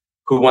risk,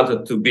 who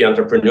wanted to be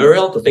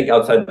entrepreneurial, to think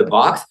outside the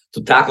box,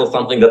 to tackle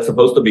something that's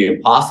supposed to be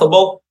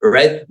impossible,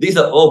 right? These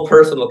are all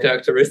personal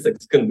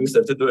characteristics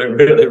conducive to doing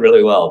really,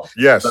 really well.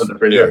 Yes.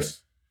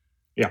 Entrepreneurs.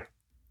 Yeah.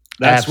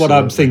 That's Absolutely.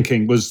 What I'm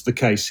thinking was the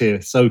case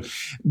here. So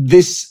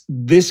this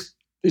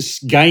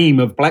game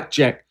of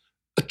blackjack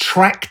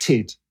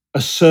attracted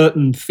a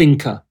certain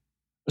thinker,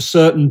 a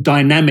certain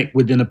dynamic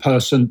within a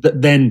person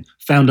that then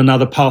found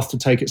another path to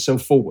take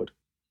itself forward.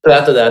 So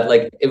after that,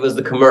 like it was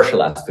the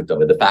commercial aspect of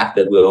it, the fact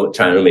that we were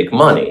trying to make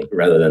money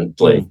rather than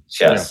play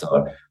chess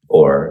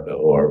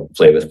or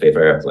play with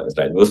paper airplanes,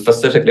 right? It was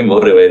specifically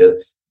motivated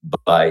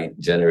by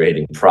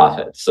generating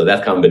profit. So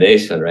that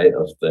combination, right,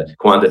 of the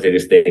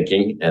quantitative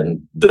thinking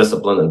and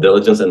discipline and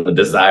diligence and the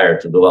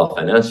desire to do well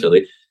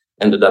financially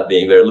ended up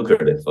being very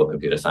lucrative for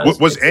computer science.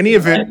 Was any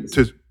of it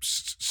to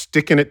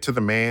sticking it to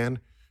the man?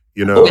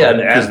 You know,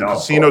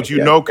 casinos, casinos.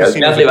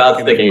 Definitely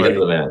about sticking it to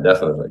the man,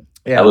 definitely.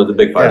 Yeah. That was a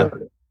big part of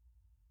it.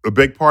 A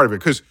big part of it,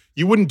 because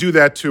you wouldn't do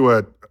that to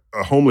a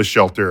homeless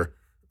shelter.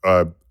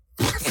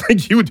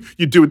 You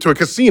do it to a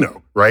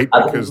casino, right?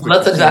 Because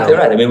that's exactly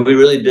right. I mean, we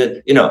really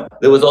did. You know,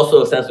 there was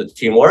also a sense of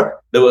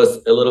teamwork. There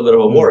was a little bit of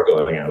a war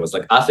going on. It was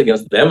like us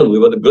against them, and we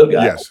were the good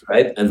guys,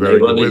 right? And they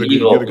were the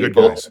evil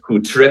people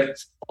who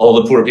tricked all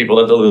the poor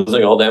people into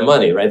losing all their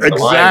money, right?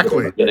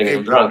 Exactly. Getting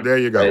them drunk. There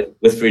you go. Right?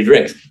 With free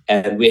drinks,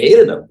 and we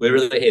hated them. We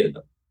really hated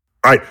them.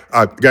 All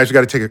right, guys, we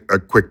got to take a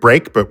quick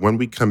break, but when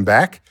we come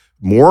back,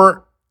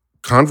 more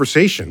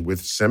conversation with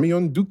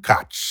Semyon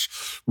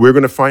Dukac. We're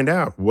going to find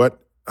out what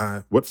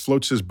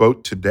floats his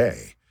boat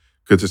today,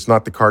 because it's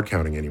not the card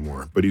counting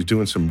anymore, but he's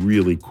doing some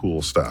really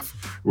cool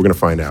stuff. We're going to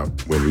find out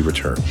when we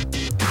return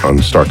on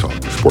Star Talk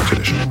Sports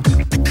Edition.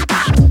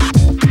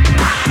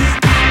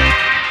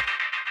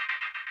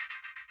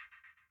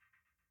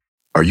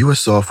 Are you a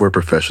software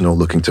professional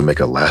looking to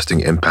make a lasting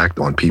impact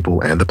on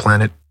people and the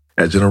planet?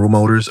 At General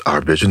Motors,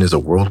 our vision is a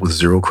world with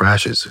zero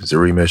crashes,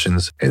 zero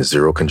emissions, and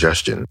zero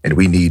congestion. And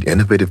we need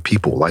innovative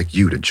people like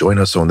you to join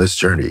us on this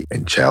journey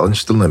and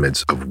challenge the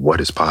limits of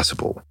what is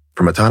possible.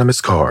 From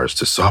autonomous cars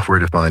to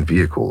software-defined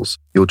vehicles,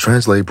 you'll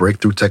translate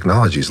breakthrough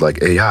technologies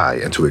like AI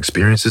into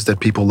experiences that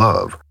people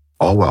love,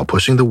 all while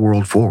pushing the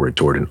world forward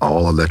toward an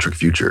all-electric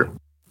future.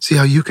 See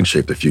how you can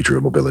shape the future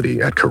of mobility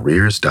at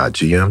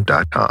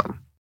careers.gm.com.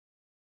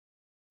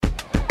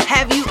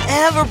 Have you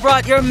ever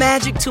brought your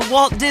magic to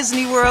Walt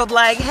Disney World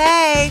like,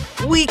 hey,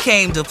 we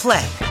came to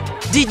play?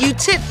 Did you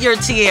tip your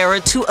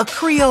tiara to a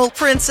Creole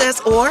princess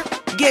or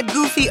get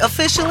goofy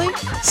officially?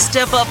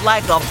 Step up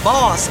like a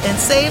boss and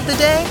save the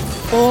day?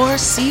 Or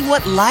see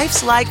what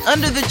life's like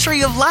under the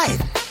tree of life?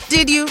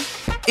 Did you?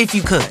 If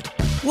you could.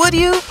 Would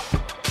you?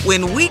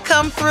 When we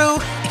come through,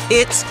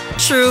 it's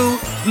true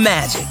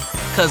magic.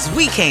 'Cause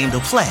we came to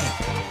play.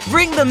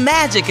 Bring the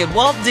magic at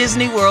Walt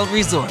Disney World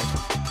Resort.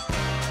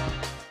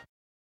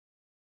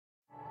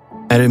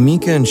 At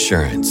Amica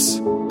Insurance,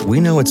 we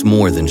know it's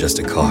more than just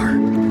a car.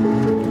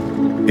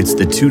 It's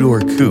the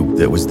two-door coupe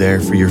that was there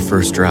for your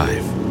first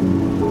drive,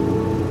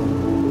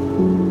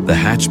 the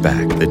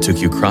hatchback that took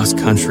you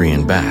cross-country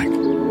and back,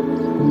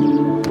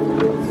 and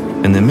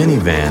the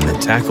minivan that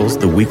tackles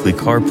the weekly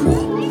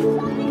carpool.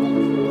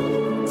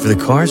 For the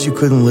cars you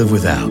couldn't live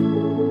without,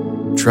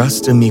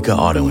 trust Amica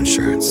Auto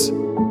Insurance.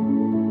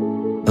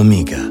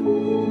 Amica.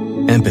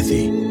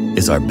 Empathy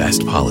is our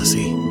best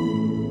policy.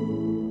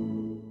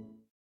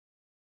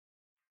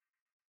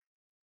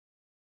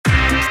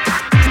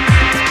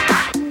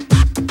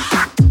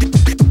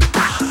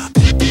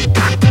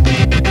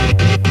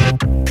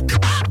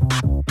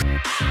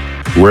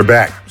 We're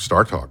back,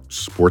 Star Talk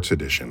Sports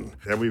Edition.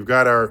 And we've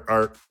got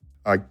our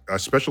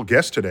special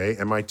guest today,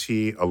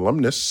 MIT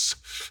alumnus,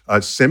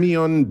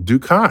 Semyon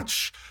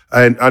Dukac.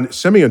 And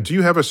Semyon, do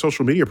you have a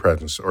social media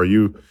presence, or do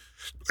you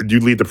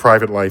lead the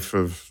private life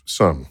of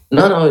some?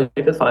 No,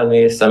 you can find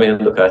me, Semyon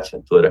Dukac,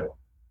 on Twitter.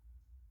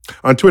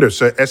 On Twitter,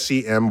 so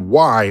Semyon,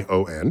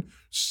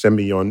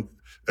 Semyon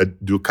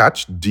Dukac,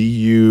 Dukach.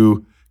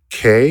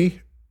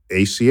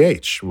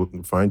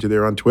 We'll find you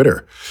there on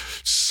Twitter.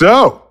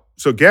 So,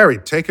 So Gary,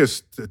 take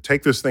this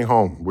thing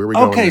home. Where are we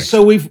going Okay, next?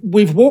 so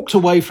we've walked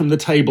away from the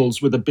tables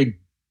with a big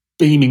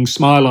beaming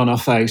smile on our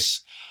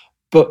face,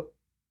 but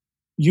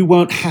you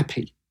weren't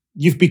happy.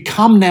 You've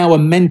become now a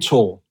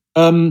mentor.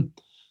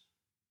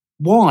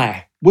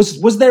 Why? Was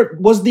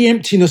the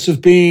emptiness of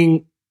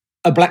being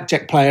a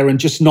blackjack player and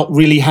just not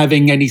really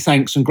having any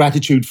thanks and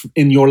gratitude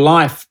in your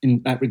life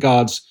in that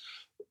regards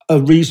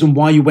a reason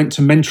why you went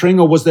to mentoring,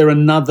 or was there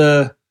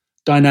another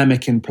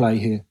dynamic in play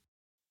here?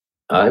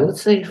 I would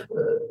say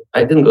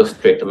I didn't go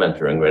straight to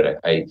mentoring, right?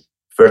 I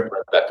first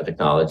went back to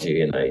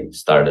technology and I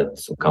started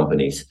some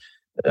companies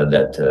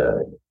that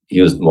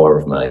used more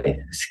of my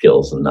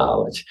skills and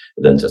knowledge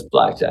than just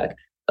blackjack.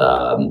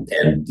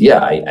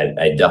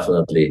 I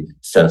definitely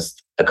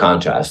sensed a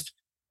contrast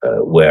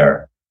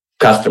where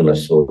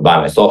customers who would buy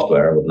my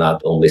software would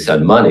not only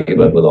send money,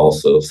 but would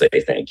also say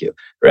thank you,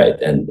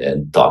 right?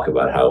 And talk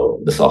about how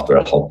the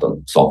software helped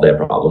them solve their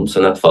problems.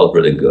 And that felt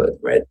really good,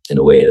 right? In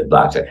a way that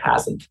blackjack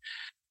hasn't.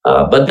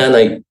 But then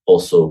I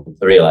also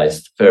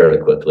realized fairly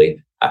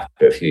quickly,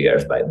 after a few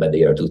years, by the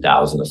year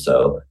 2000 or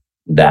so,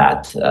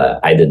 that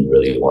I didn't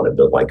really want to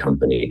build my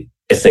company,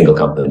 a single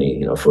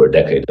company, for a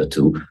decade or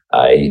two.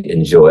 I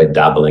enjoyed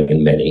dabbling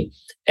in many,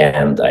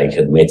 and I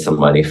had made some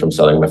money from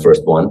selling my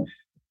first one.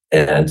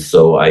 And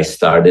so I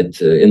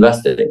started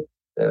investing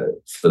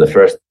for the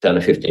first 10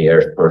 or 15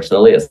 years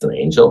personally as an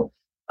angel.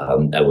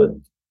 I would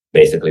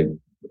basically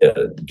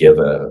give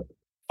a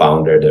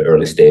founder the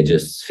early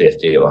stages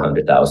 $50,000 or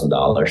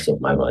 $100,000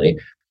 of my money,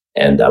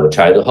 and I would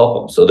try to help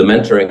them. So the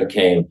mentoring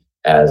came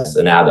as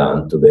an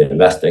add-on to the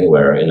investing,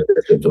 where in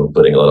addition to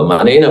putting a lot of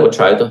money in, I would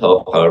try to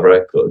help however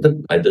I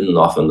could. I didn't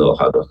often know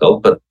how to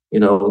help, but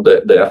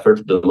the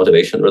effort, the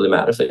motivation really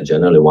matters. I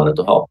genuinely wanted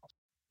to help.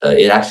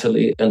 It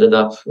actually ended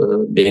up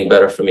being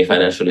better for me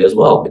financially as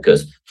well,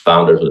 because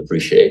founders would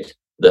appreciate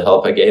the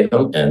help I gave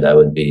them, and I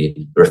would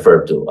be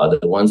referred to other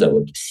ones. I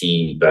would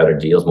see better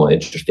deals, more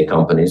interesting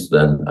companies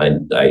than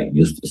I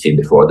used to see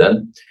before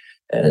then.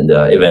 And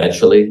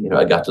eventually,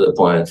 I got to the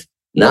point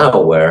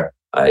now where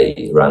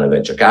I run a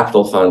venture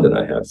capital fund, and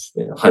I have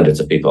hundreds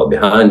of people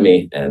behind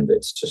me, and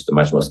it's just a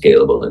much more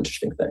scalable,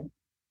 interesting thing.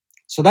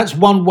 So that's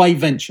One Way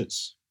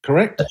Ventures,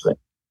 correct? That's right.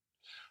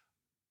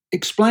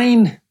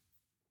 Explain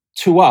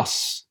to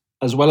us,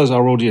 as well as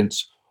our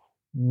audience,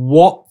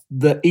 what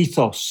the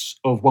ethos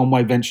of One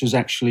Way Ventures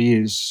actually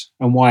is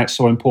and why it's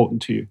so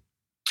important to you.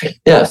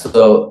 Yeah,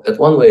 so at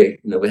One Way,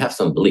 we have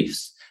some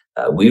beliefs.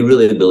 We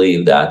really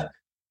believe that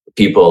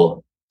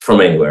people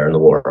from anywhere in the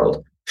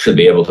world should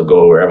be able to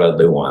go wherever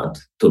they want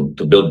to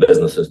build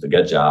businesses, to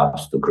get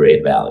jobs, to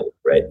create value,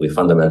 right? We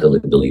fundamentally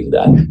believe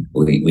that.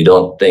 We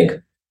don't think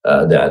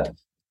that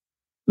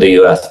the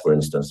US, for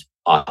instance,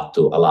 ought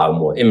to allow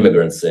more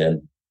immigrants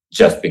in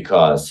just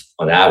because,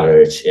 on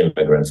average,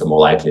 immigrants are more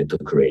likely to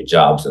create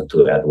jobs and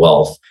to add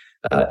wealth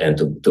and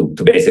to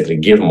basically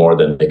give more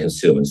than they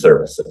consume in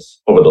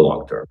services over the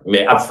long term. I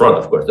mean, up front,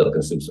 of course, they'll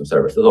consume some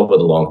services. Over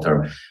the long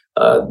term,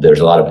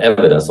 there's a lot of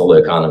evidence, although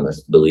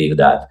economists believe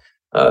that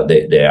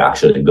they're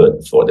actually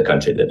good for the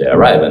country that they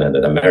arrive in, and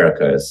that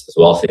America is as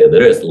wealthy as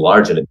it is,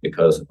 largely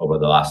because over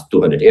the last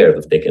 200 years,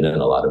 we've taken in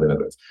a lot of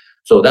immigrants.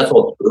 So that's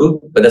all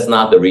true, but that's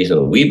not the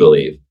reason we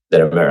believe that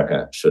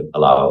America should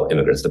allow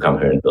immigrants to come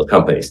here and build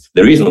companies.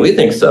 The reason we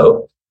think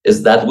so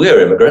is that we are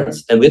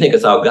immigrants, and we think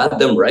it's our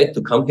goddamn right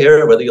to come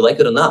here, whether you like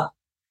it or not.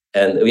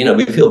 And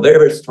we feel very,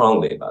 very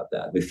strongly about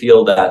that. We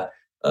feel that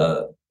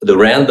the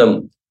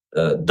random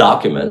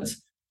documents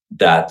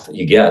that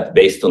you get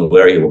based on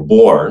where you were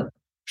born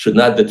should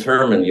not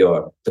determine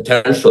your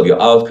potential, your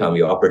outcome,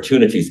 your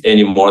opportunities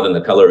any more than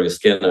the color of your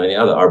skin or any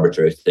other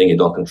arbitrary thing you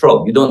don't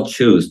control. You don't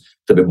choose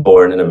to be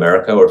born in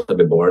America or to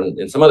be born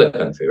in some other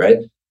country, right?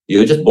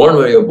 You're just born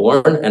where you're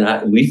born,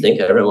 and we think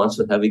everyone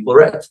should have equal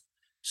rights.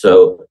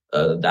 So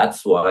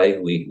that's why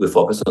we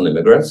focus on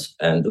immigrants.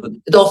 And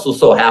it also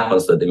so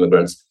happens that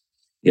immigrants,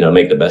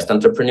 make the best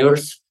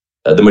entrepreneurs.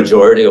 The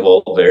majority of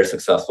all very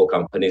successful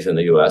companies in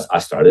the U.S. are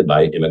started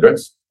by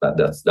immigrants.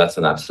 That's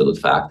an absolute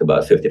fact.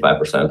 About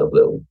 55% of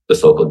the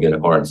so-called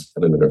unicorns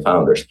have immigrant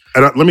founders.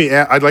 And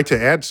I'd like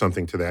to add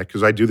something to that,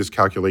 because I do this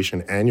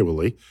calculation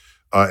annually,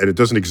 and it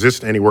doesn't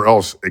exist anywhere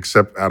else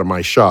except out of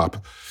my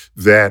shop.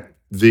 That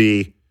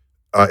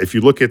if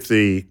you look at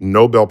the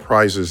Nobel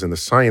Prizes in the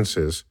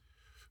sciences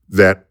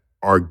that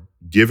are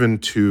given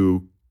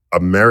to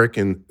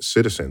American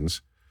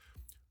citizens,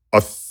 a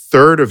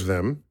third of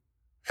them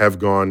have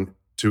gone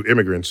to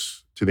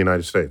immigrants to the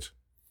United States.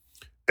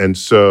 And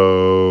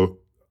so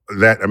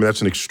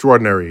that's an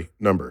extraordinary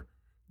number,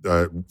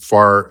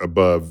 far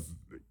above,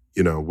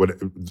 what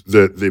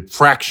the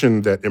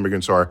fraction that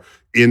immigrants are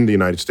in the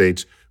United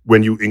States,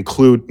 when you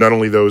include not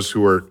only those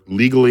who are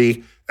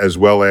legally as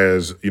well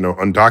as,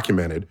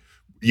 undocumented.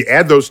 You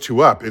add those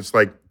two up, it's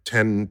like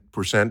 10%,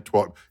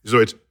 12%. So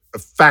it's a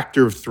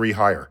factor of 3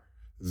 higher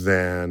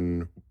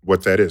than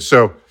what that is.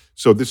 So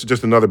this is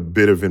just another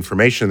bit of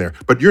information there.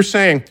 But you're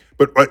saying,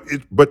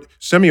 but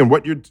Semyon,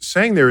 what you're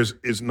saying there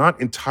is not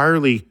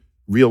entirely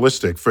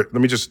realistic.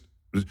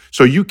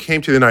 So you came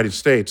to the United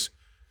States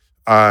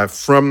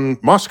from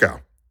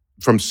Moscow,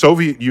 from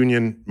Soviet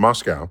Union,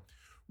 Moscow,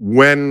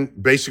 when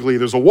basically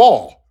there's a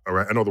wall. All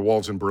right, I know the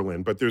wall's in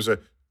Berlin, but there's a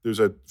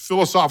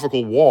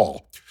philosophical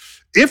wall.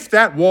 If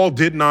that wall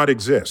did not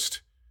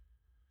exist,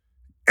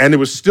 and it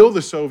was still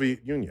the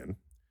Soviet Union,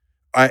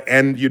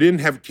 and you didn't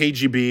have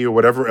KGB or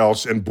whatever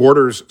else, and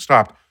borders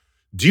stopped,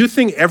 do you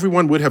think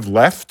everyone would have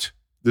left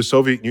the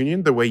Soviet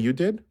Union the way you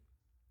did?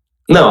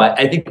 No,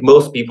 I think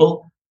most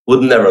people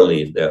would never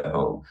leave their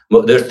home.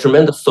 There's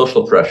tremendous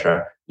social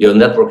pressure. Your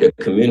network, your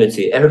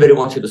community, everybody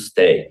wants you to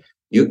stay.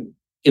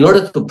 In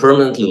order to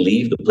permanently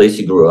leave the place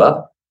you grew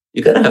up,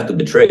 you're going to have to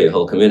betray your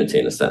whole community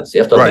in a sense.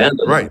 You have to abandon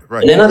them. Right.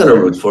 And they're not going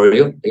to root for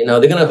you. They're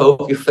going to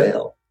hope you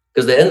fail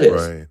because they're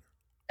envious. Right.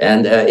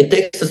 And it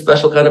takes a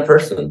special kind of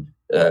person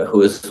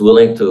who is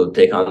willing to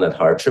take on that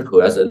hardship, who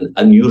has an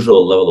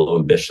unusual level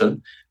of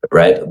ambition,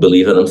 right?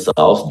 Believe in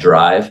themselves,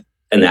 drive,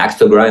 an axe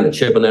to grind, a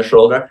chip on their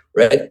shoulder,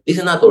 right? These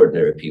are not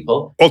ordinary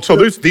people. Well, so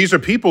these are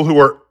people who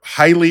are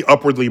highly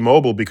upwardly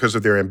mobile because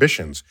of their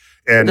ambitions.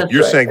 And That's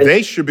you're right. saying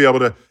they should be able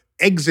to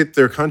exit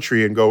their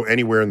country and go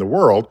anywhere in the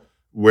world,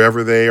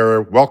 wherever they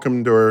are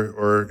welcomed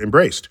or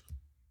embraced.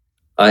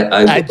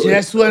 I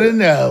just want to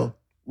know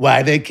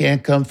why they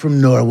can't come from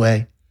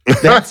Norway.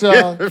 That's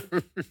all.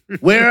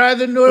 Where are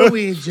the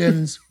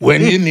Norwegians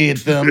when you need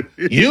them?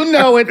 You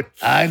know it.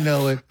 I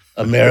know it.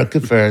 America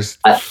first.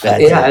 And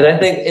I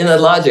think in that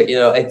logic,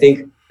 I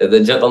think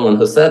the gentleman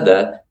who said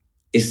that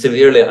is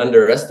severely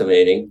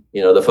underestimating,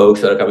 the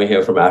folks that are coming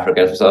here from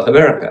Africa and from South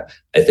America.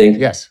 I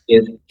think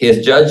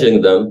he's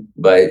judging them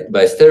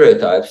by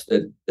stereotypes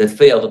that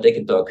fail to take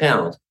into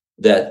account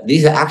that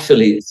these are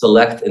actually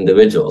select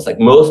individuals. Like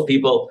most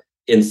people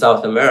in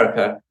South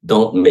America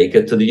don't make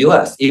it to the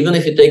US. Even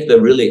if you take the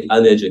really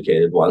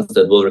uneducated ones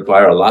that will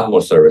require a lot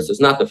more services,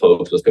 not the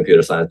folks with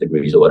computer science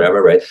degrees or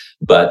whatever, right?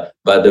 But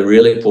the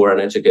really poor and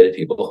uneducated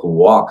people who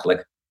walk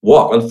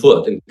on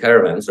foot in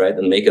caravans, right?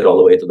 And make it all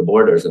the way to the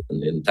borders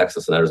in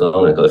Texas and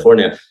Arizona and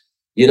California,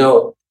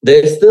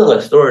 they're still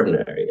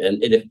extraordinary.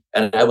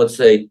 And I would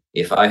say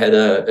if I had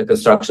a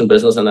construction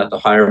business and I had to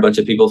hire a bunch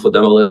of people for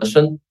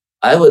demolition,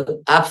 I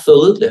would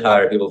absolutely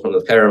hire people from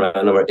the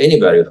caravan over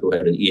anybody who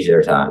had an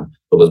easier time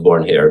who was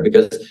born here,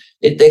 because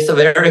it takes a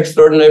very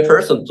extraordinary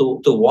person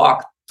to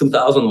walk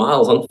 2,000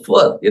 miles on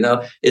foot.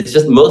 It's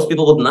just most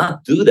people would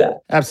not do that.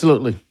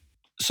 Absolutely.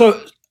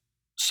 So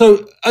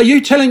are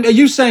you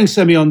saying,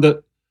 Semyon,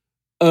 that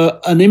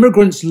an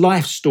immigrant's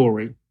life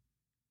story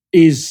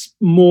is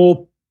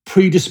more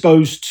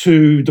predisposed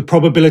to the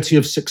probability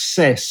of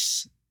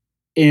success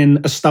in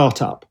a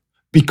startup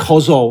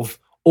because of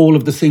all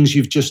of the things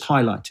you've just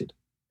highlighted?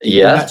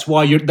 Yeah, that's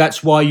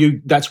why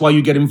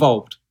you get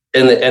involved.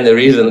 And the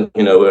reason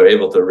we're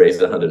able to raise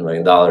 $100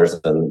 million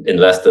and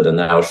invest it and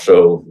now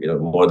show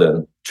more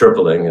than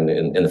tripling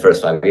in the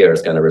first 5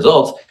 years kind of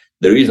results.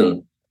 The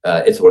reason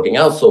it's working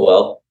out so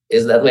well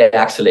is that we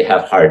actually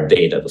have hard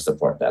data to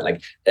support that. We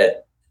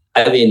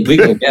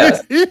can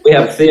guess. We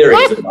have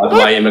theories about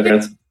why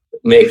immigrants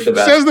make the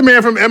best. Says the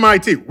man from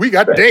MIT. We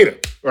got data,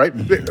 right?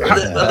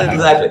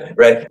 Exactly,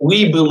 right.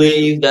 We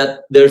believe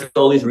that there's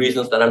all these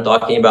reasons that I'm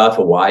talking about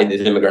for why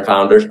these immigrant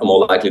founders are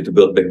more likely to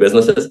build big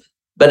businesses,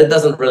 but it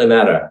doesn't really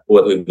matter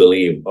what we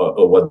believe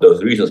or what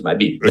those reasons might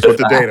be. That's what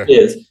the data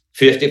is.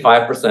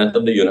 55%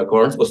 of the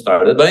unicorns were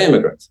started by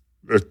immigrants.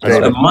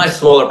 A much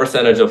smaller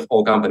percentage of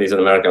all companies in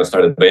America were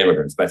started by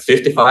immigrants, but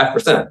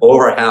 55%,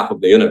 over half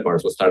of the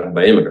unicorns were started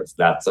by immigrants.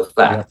 That's a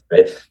fact,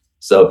 right?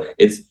 So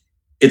it's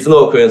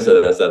no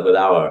coincidence that with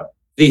our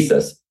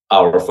thesis,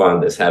 our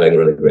fund is having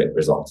really great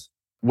results.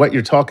 What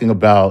you're talking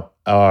about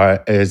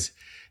is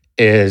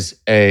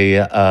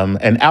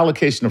an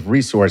allocation of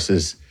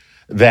resources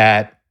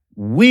that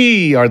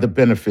we are the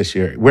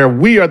beneficiary, where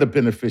we are the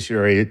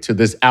beneficiary to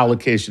this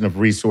allocation of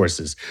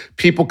resources.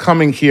 People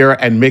coming here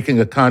and making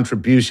a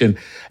contribution.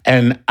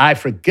 And I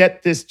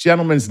forget this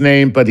gentleman's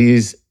name, but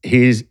he's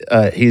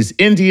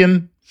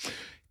Indian,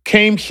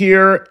 came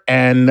here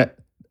and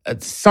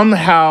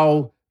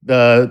somehow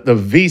the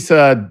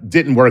visa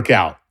didn't work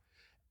out.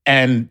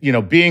 And,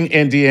 being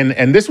Indian,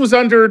 and this was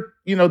under,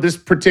 this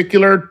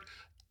particular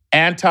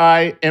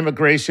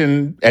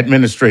anti-immigration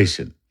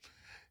administration.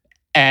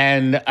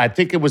 And I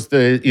think it was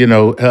his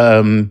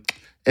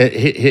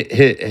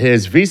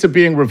visa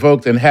being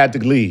revoked and had to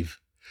leave.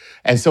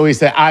 And so he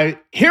said,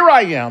 here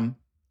I am.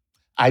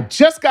 I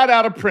just got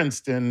out of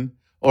Princeton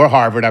or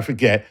Harvard, I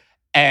forget.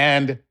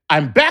 And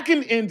I'm back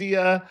in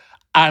India.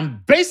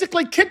 I'm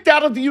basically kicked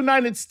out of the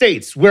United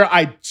States, where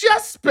I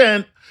just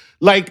spent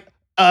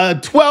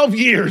 12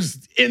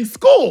 years in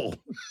school.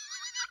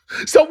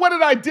 So what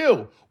did I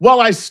do?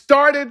 Well, I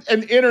started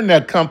an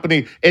internet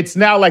company. It's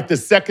now the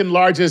second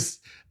largest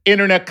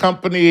internet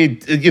company.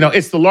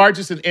 It's the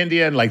largest in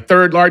India and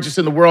third largest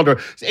in the world. Or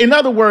in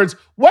other words,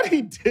 what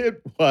he did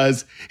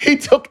was he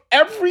took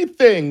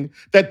everything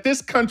that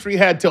this country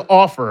had to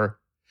offer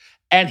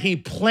and he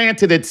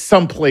planted it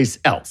someplace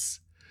else.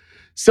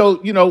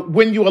 So,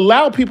 when you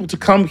allow people to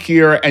come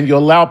here and you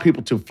allow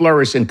people to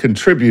flourish and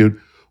contribute,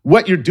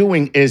 what you're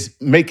doing is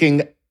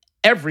making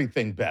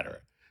everything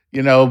better,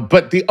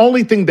 But the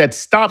only thing that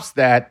stops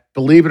that,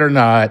 believe it or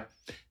not,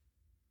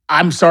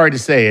 I'm sorry to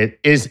say it,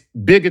 is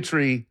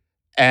bigotry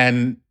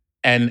and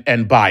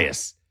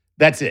bias.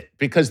 That's it.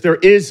 Because there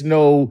is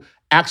no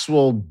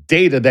actual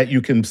data that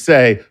you can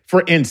say,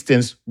 for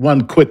instance,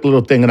 one quick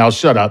little thing and I'll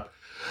shut up.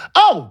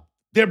 Oh,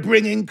 they're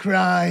bringing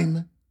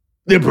crime.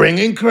 They're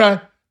bringing crime.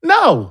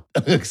 No.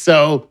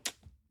 So,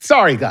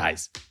 sorry,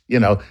 guys. You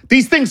know,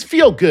 these things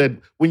feel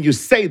good when you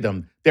say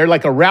them. They're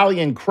like a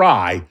rallying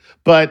cry,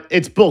 but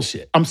it's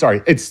bullshit. I'm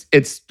sorry.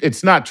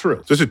 It's not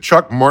true. This is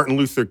Chuck Martin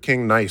Luther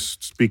King Nice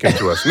speaking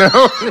to us now.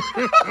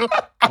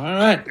 All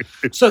right.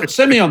 So,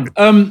 Simeon,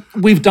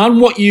 we've done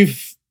what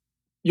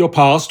your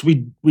past.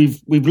 We've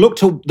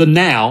looked at the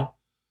now.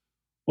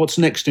 What's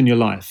next in your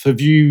life? Have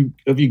you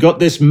got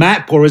this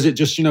map, or is it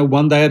just,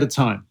 one day at a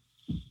time?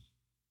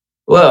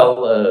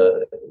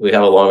 Well, we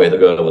have a long way to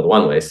go with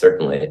one way,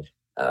 certainly.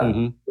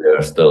 We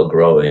are still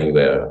growing.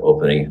 We're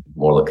opening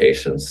more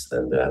locations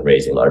and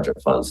raising larger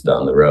funds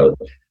down the road.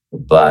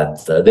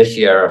 But this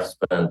year, I've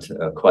spent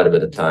quite a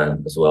bit of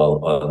time as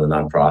well on the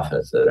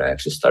nonprofit that I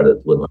actually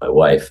started with my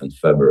wife in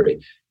February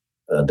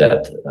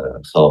that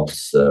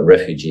helps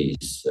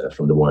refugees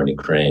from the war in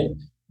Ukraine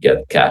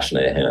get cash in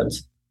their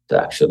hands to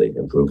actually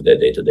improve their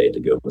day-to-day, to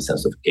give them a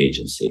sense of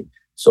agency.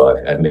 So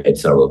I've made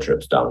several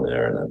trips down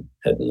there, and I'm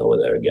heading over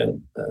there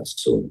again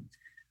soon.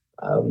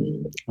 All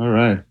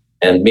right.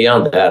 And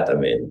beyond that, I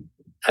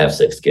have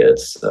 6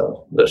 kids,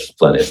 so there's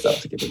plenty of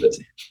stuff to keep me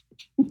busy.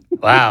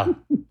 Wow.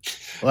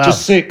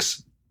 Just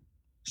 6.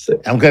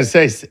 I'm going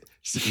to say,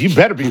 you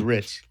better be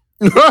rich.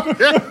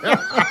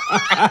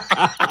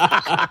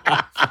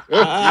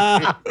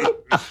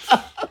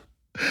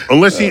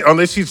 Unless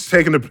he's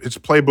taking his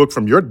playbook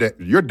from your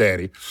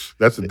daddy,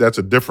 that's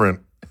a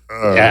different.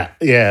 Yeah.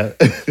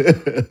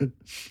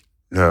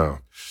 No.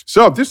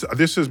 So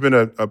this has been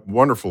a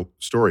wonderful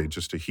story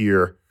just to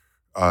hear.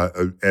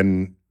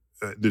 And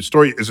the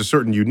story is a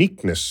certain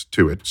uniqueness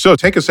to it. So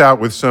take us out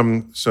with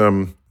some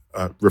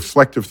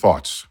reflective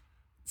thoughts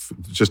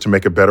just to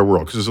make a better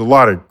world, because there's a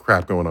lot of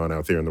crap going on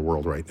out there in the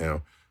world right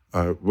now.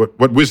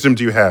 What wisdom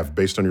do you have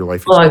based on your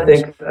life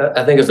experience? Well,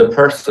 I think as a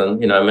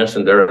person, I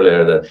mentioned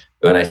earlier that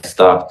when I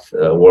stopped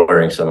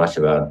worrying so much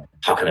about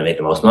how can I make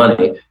the most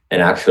money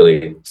and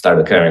actually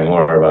started caring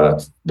more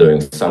about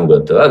doing some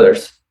good to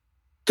others,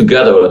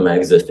 together with my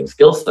existing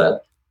skill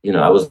set,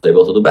 I was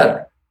able to do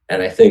better.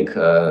 And I think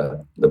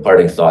the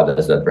parting thought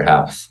is that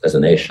perhaps as a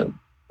nation,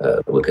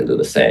 we can do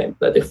the same.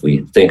 That if we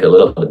think a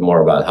little bit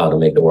more about how to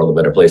make the world a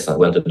better place and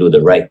when to do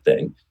the right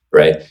thing,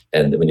 right?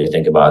 And when you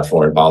think about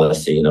foreign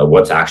policy,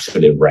 what's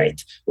actually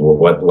right,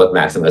 what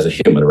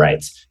maximizes human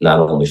rights, not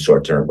only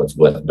short term, what's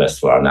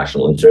best for our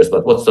national interest,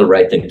 but what's the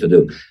right thing to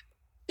do.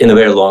 In the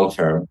very long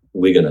term,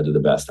 we're going to do the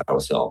best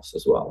ourselves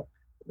as well.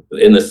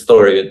 In the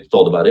story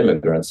told about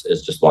immigrants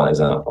is just one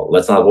example.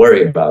 Let's not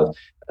worry about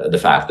the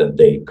fact that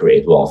they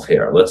create wealth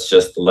here. Let's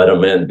just let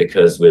them in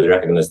because we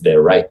recognize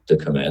their right to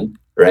come in,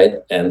 right?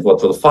 And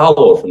what will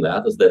follow from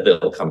that is that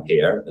they'll come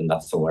here and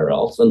not somewhere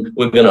else, and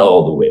we're going to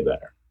all do way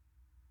better.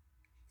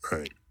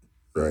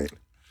 Right.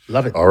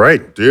 Love it. All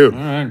right, dude. All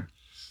right.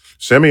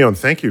 Simeon,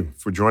 thank you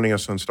for joining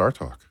us on Star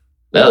Talk.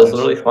 That was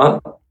really fun.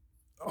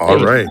 All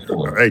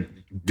right.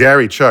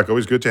 Gary, Chuck,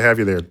 always good to have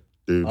you there,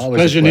 dudes.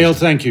 Pleasure, Neil.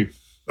 Thank you.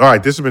 All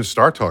right, this has been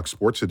Star Talk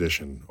Sports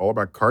Edition, all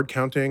about card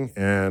counting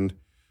and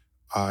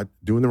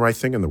doing the right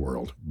thing in the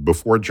world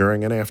before,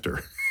 during, and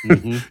after.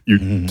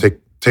 You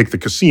take the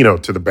casino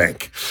to the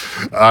bank.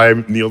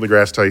 I'm Neil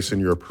deGrasse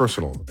Tyson, your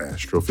personal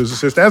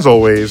astrophysicist. As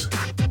always,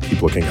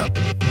 keep looking up.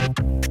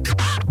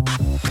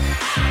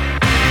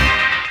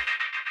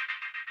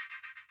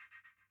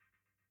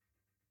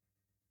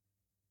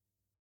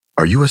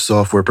 Are you a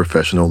software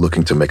professional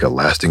looking to make a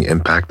lasting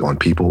impact on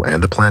people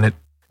and the planet?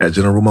 At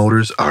General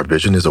Motors, our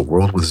vision is a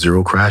world with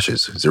 0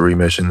 crashes, 0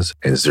 emissions,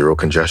 and 0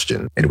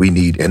 congestion. And we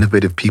need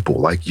innovative people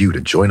like you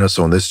to join us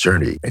on this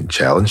journey and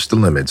challenge the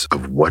limits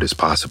of what is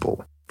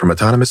possible. From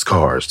autonomous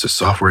cars to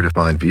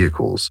software-defined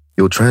vehicles,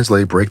 you'll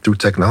translate breakthrough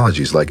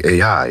technologies like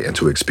AI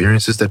into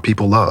experiences that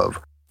people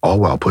love, all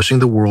while pushing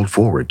the world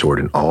forward toward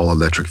an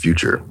all-electric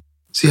future.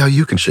 See how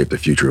you can shape the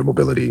future of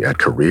mobility at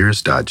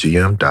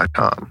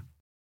careers.gm.com.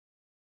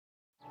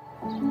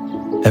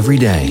 Every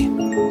day,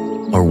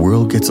 our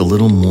world gets a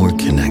little more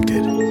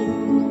connected,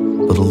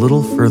 but a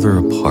little further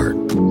apart.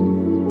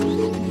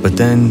 But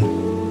then,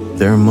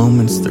 there are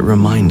moments that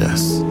remind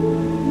us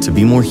to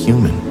be more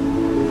human.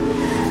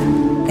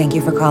 Thank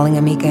you for calling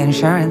Amica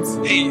Insurance.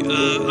 Hey,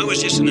 I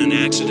was just in an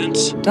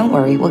accident. Don't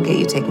worry, we'll get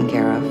you taken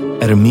care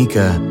of. At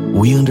Amica,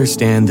 we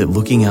understand that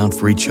looking out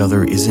for each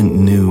other isn't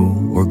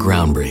new or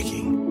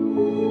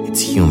groundbreaking.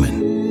 It's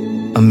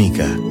human.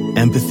 Amica,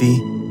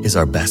 empathy is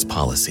our best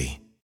policy.